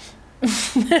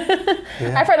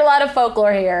 Yeah. I've heard a lot of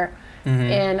folklore here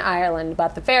in Ireland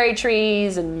about the fairy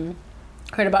trees, and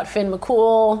heard about Finn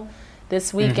McCool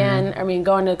this weekend. I mean,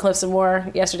 going to the Cliffs of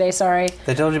Moher yesterday, sorry.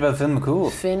 They told you about Finn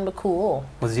McCool. Finn McCool.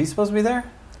 Was he supposed to be there?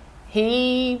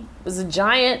 He was a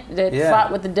giant that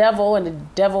fought with the devil, and the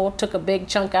devil took a big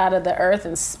chunk out of the earth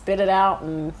and spit it out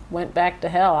and went back to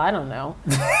hell. I don't know.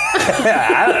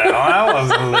 I don't know. I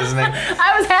wasn't listening.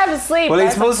 I was half asleep. Well,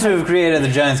 he's supposed to have created the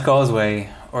Giant's Causeway,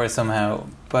 or somehow,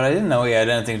 but I didn't know he had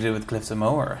anything to do with Cliffs of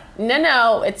Moher.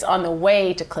 No, it's on the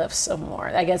way to Cliffs of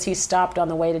Moher. I guess he stopped on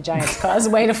the way to Giant's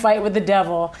Causeway to fight with the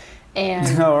devil.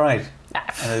 And oh, right.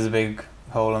 And there's a big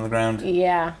hole in the ground.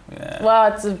 Yeah.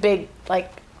 Well, it's a big, like,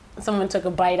 someone took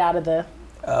a bite out of the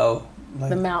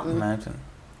mountain.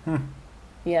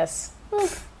 Yes.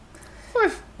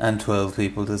 And 12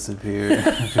 people disappeared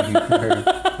from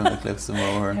the Cliffs of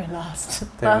Moher. They're lost.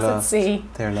 Lost at sea.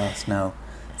 They're lost now.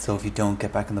 So if you don't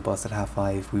get back on the bus at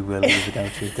 5:30, we will leave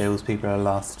without you. Those people are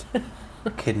lost,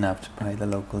 kidnapped by the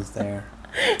locals there.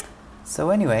 So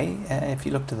anyway, if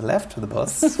you look to the left of the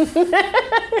bus,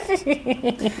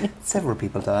 several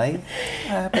people die.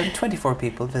 About 24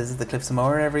 people visit the Cliffs of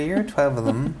Moher every year. 12 of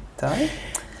them die.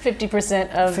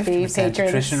 50% of 50% the patrons.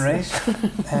 Attrition rate.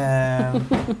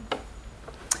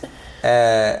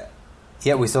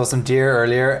 Yeah, we saw some deer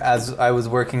earlier as I was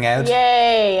working out.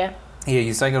 Yay! Yeah,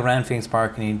 you cycled around Phoenix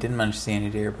Park and you didn't manage to see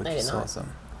any deer, but you saw not.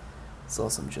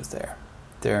 some just there.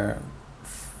 They're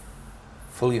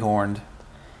fully horned.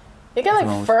 They got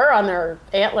like fur on their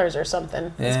antlers or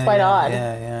something. Yeah, it's quite odd.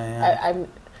 Yeah.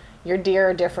 Your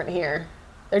deer are different here.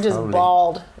 They're just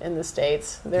bald in the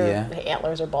States. The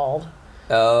antlers are bald.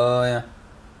 Oh, yeah.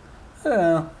 I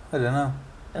don't know.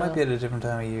 Might be at a different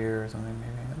time of year or something,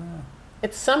 maybe. I don't know.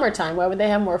 It's summertime. Why would they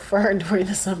have more fur during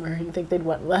the summer? You think they'd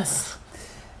want less?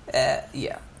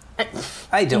 Yeah.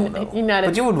 I don't know.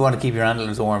 But you would want to keep your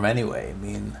antlers warm anyway. I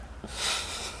mean,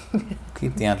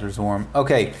 keep the antlers warm.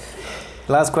 Okay.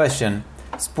 Last question.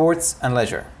 Sports and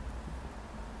leisure.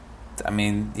 I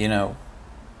mean, you know.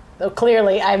 So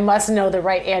clearly, I must know the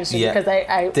right answer because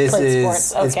I played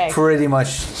sports. Okay. It's pretty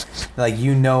much like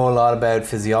you know a lot about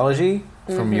physiology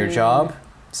from your job.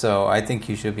 So I think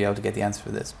you should be able to get the answer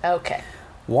for this. Okay.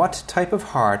 What type of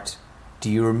heart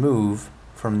do you remove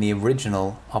from the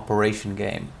original Operation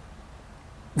game?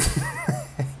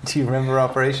 Do you remember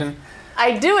Operation?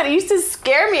 I do. It used to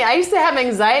scare me. I used to have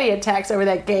anxiety attacks over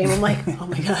that game. I'm like, oh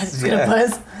my God, it's going to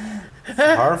buzz. It's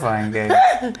a horrifying game.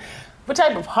 What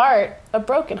type of heart? A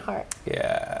broken heart.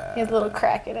 Yeah. He has a little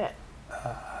crack in it.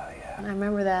 Yeah. I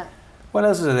remember that. What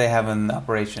else do they have in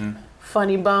Operation?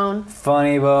 Funny Bone.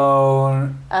 Funny Bone.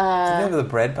 Do they have the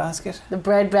bread basket? The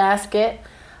bread basket.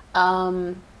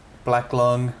 Black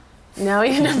lung. No,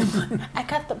 you know, I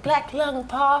got the black lung,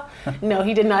 Pa. No,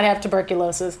 he did not have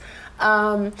tuberculosis.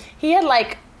 He had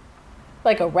like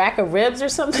a rack of ribs or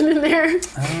something in there.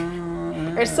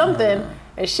 Or something.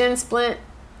 A shin splint.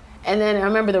 And then I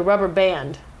remember the rubber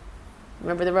band.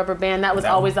 Remember the rubber band? That was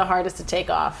always the hardest to take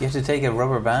off. You have to take a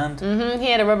rubber band? Mm-hmm. He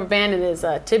had a rubber band in his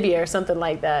tibia or something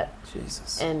like that.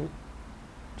 Jesus. And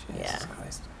Jesus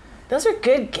Christ. Those are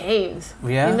good games.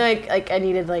 Yeah. And like I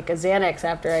needed like a Xanax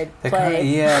after I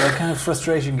played. They're kind of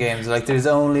frustration games. Like there's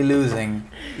only losing,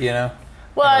 you know.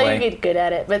 Well, you get good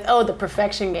at it, but the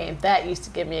perfection game, that used to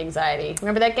give me anxiety.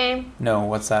 Remember that game? No,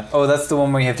 what's that? Oh, that's the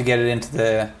one where you have to get it into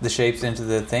the shapes into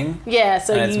the thing. Yeah,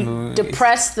 so you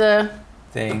depress the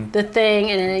thing, and then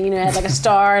it had like a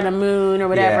star and a moon or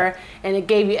whatever, and it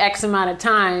gave you X amount of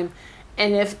time,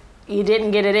 and if you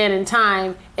didn't get it in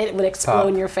time, it would explode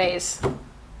in your face.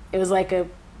 It was like a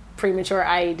premature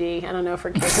IED. I don't know, for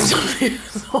kids or something.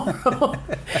 It was horrible.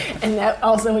 And that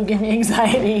also would give me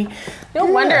anxiety. No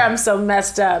wonder I'm so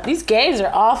messed up. These games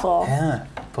are awful. Yeah.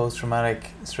 Post-traumatic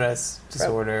stress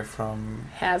disorder from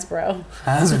Hasbro.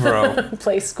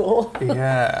 Play school.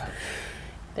 Yeah.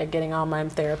 They're getting all my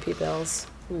therapy bills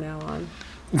from now on.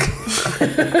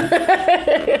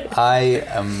 I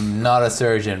am not a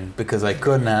surgeon because I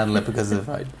couldn't handle it because of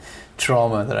my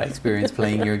trauma that I experienced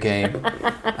playing your game.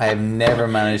 I have never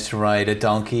managed to ride a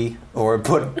donkey or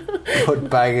put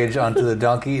baggage onto the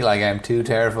donkey. Like, I'm too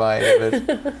terrified of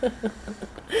it.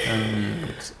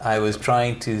 And I was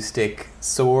trying to stick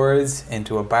swords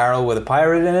into a barrel with a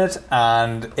pirate in it,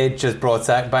 and it just brought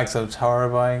back, so it's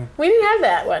horrifying. We didn't have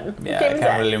that one. Yeah, I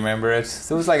can't really remember it.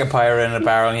 So it was like a pirate in a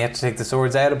barrel, and you had to take the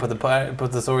swords out and put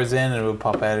the swords in, and it would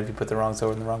pop out if you put the wrong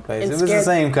sword in the wrong place. It was the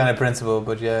same kind of principle,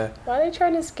 but yeah. Why are they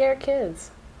trying to scare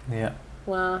kids? Yeah.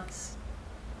 Well,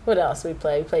 what else did we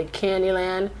play? We played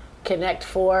Candyland, Connect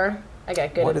 4. I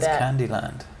got good at that. What is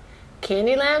Candyland?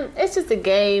 Candyland? It's just a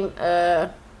game,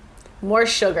 more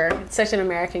sugar. It's such an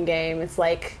American game. It's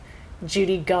like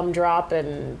Judy Gumdrop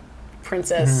and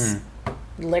Princess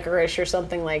Licorice or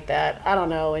something like that. I don't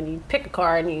know. And you pick a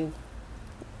card and you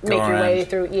make your way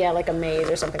through, like a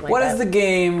maze or something like that. What is the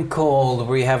game called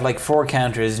where you have like 4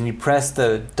 counters and you press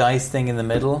the dice thing in the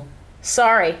middle?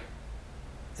 Sorry.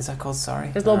 Is that called Sorry?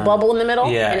 There's a little bubble in the middle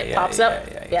and it pops up.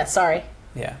 Yeah, Sorry.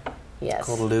 Yeah. Yes. It's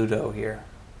called Ludo here.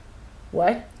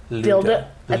 What? Ludo.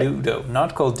 Ludo.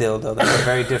 Not called Dildo. That's a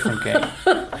very different game.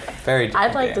 Very different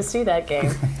I'd like to see that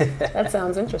game. That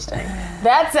sounds interesting.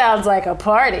 That sounds like a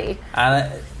party.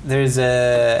 And there's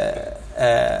a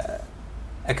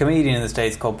comedian in the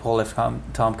States called Paul F.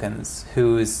 Tompkins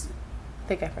I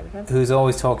think I've heard of him. Who's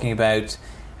always talking about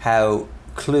how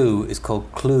Clue is called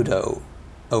Cluedo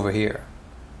over here.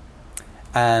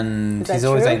 And he's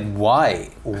always like, why?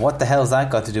 What the hell's that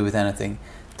got to do with anything?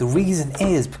 The reason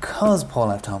is because Paul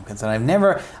F. Tompkins, and I've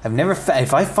never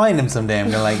if I find him someday,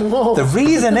 I'm going to like, the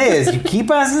reason is, you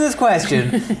keep asking this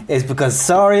question, is because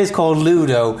Sorry is called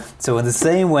Ludo, so in the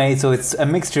same way, so it's a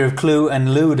mixture of Clue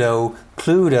and Ludo.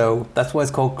 Cluedo, that's why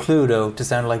it's called Cluedo, to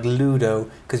sound like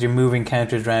Ludo, because you're moving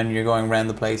counters around, and you're going around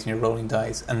the place, and you're rolling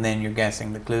dice, and then you're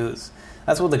guessing the clues.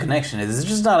 That's what the connection is. It's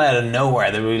just not out of nowhere.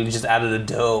 They really just added a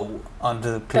dough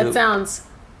onto the clue. That sounds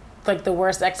like the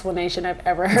worst explanation I've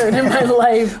ever heard in my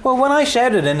life. Well, when I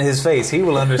shout it in his face, he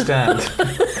will understand.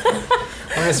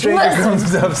 When a stranger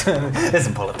comes up to him,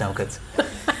 listen, Paul F. Tompkins.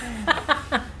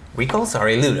 We call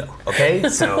Sorry Ludo, okay?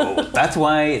 So that's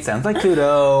why it sounds like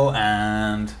Cluedo,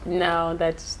 and... No,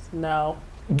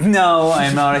 No,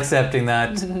 I'm not accepting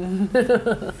that.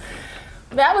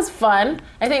 That was fun.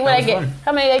 I think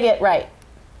how many did I get right?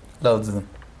 Loads of them.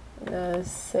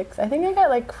 6. I think I got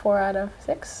like 4 out of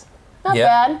 6. Not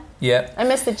bad. Yeah. I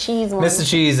missed the cheese one. Missed the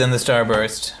cheese and the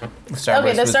Starburst. The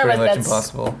Starburst was pretty much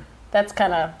impossible. That's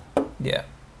kind of... Yeah.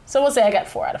 So we'll say I got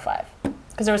 4 out of 5.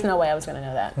 Because there was no way I was going to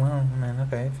know that. Well, man,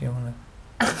 okay, if you want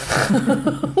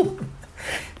to...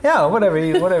 Yeah, whatever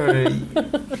you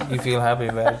feel happy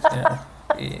about, you know.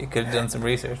 You could have done some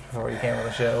research before you came on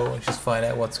the show and just find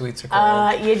out what sweets are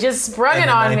called. You just sprung it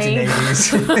on me. In the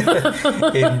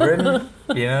 1980s in Britain,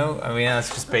 you know? I mean, that's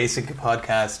just basic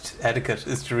podcast etiquette,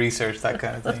 is to research that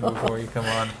kind of thing before you come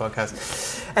on the podcast.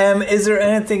 Is there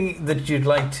anything that you'd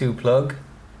like to plug?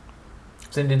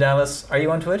 Cindy Dallas, are you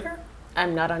on Twitter?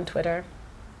 I'm not on Twitter.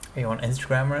 Are you on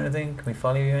Instagram or anything? Can we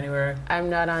follow you anywhere? I'm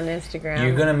not on Instagram.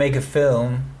 You're going to make a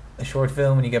short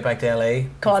film when you get back to LA.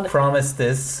 Called... Promise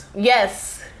this.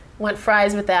 Yes. Want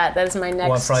fries with that. That is my next...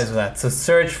 Want fries with that. So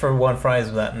search for Want fries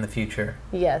with that in the future.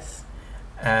 Yes.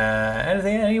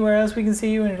 Anywhere else we can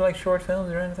see you in like short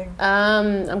films or anything?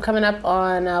 I'm coming up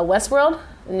on Westworld,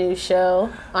 a new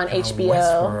show on HBO.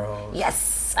 Westworld.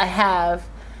 Yes. I have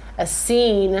a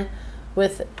scene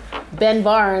with Ben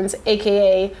Barnes,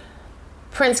 a.k.a.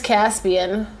 Prince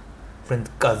Caspian. Prince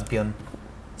Caspian.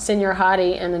 Senor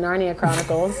Hottie and the Narnia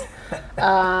Chronicles.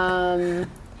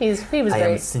 He was great. I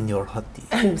am Senor Hottie.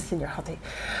 I'm Senor Hottie.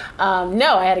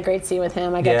 No, I had a great scene with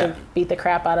him. I got to beat the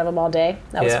crap out of him all day.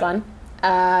 That was fun.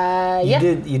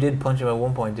 You did punch him at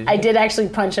one point, did you? I did actually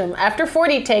punch him. After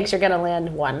 40 takes, you're going to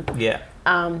land one. Yeah.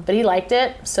 But he liked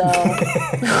it, so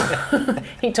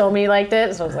he told me he liked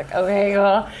it. So I was like, okay,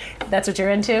 well, that's what you're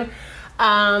into.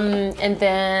 And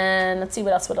then let's see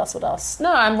what else.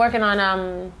 No, I'm working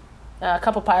on a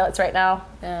couple pilots right now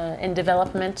in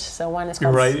development. So one is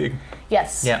called... You're writing?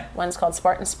 Yes. Yeah. One's called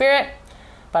Spartan Spirit,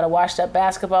 about a washed-up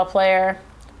basketball player.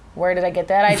 Where did I get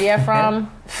that idea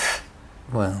from?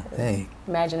 Well, hey.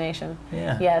 Imagination.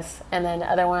 Yeah. Yes. And then the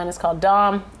other one is called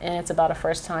Dom, and it's about a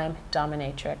first-time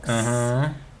dominatrix. Uh-huh.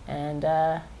 And,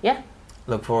 yeah.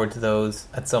 Look forward to those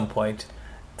at some point.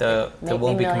 They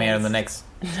won't be coming out in the next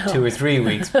 2 or 3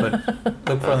 weeks, but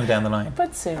look for them down the line.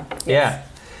 But soon. Yes.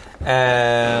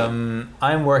 Yeah.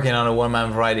 I'm working on a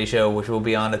one-man variety show, which will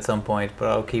be on at some point, but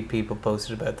I'll keep people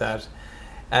posted about that.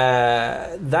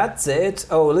 That's it.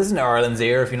 Oh, listen to Ireland's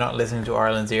Ear if you're not listening to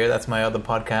Ireland's Ear. That's my other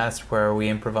podcast where we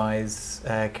improvise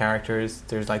characters.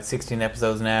 There's like 16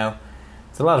 episodes now.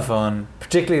 It's a lot of fun,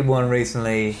 particularly one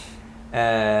recently.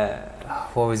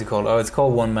 What was it called? Oh, it's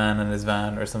called One Man in His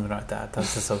Van or something like that.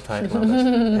 That's the subtitle of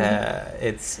it.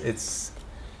 It's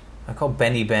I called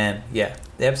Benny Ben. Yeah,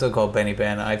 the episode called Benny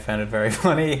Ben. I found it very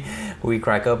funny. We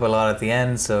crack up a lot at the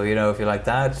end, so if you like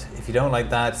that. If you don't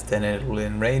like that, then it will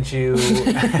enrage you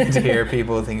to hear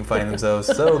people find themselves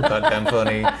so goddamn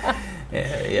funny.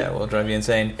 Yeah, will drive you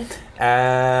insane.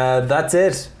 That's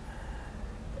it.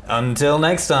 Until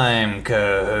next time,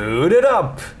 Cahoot it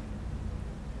up.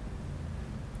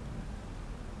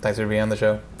 Thanks for being on the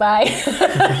show. Bye.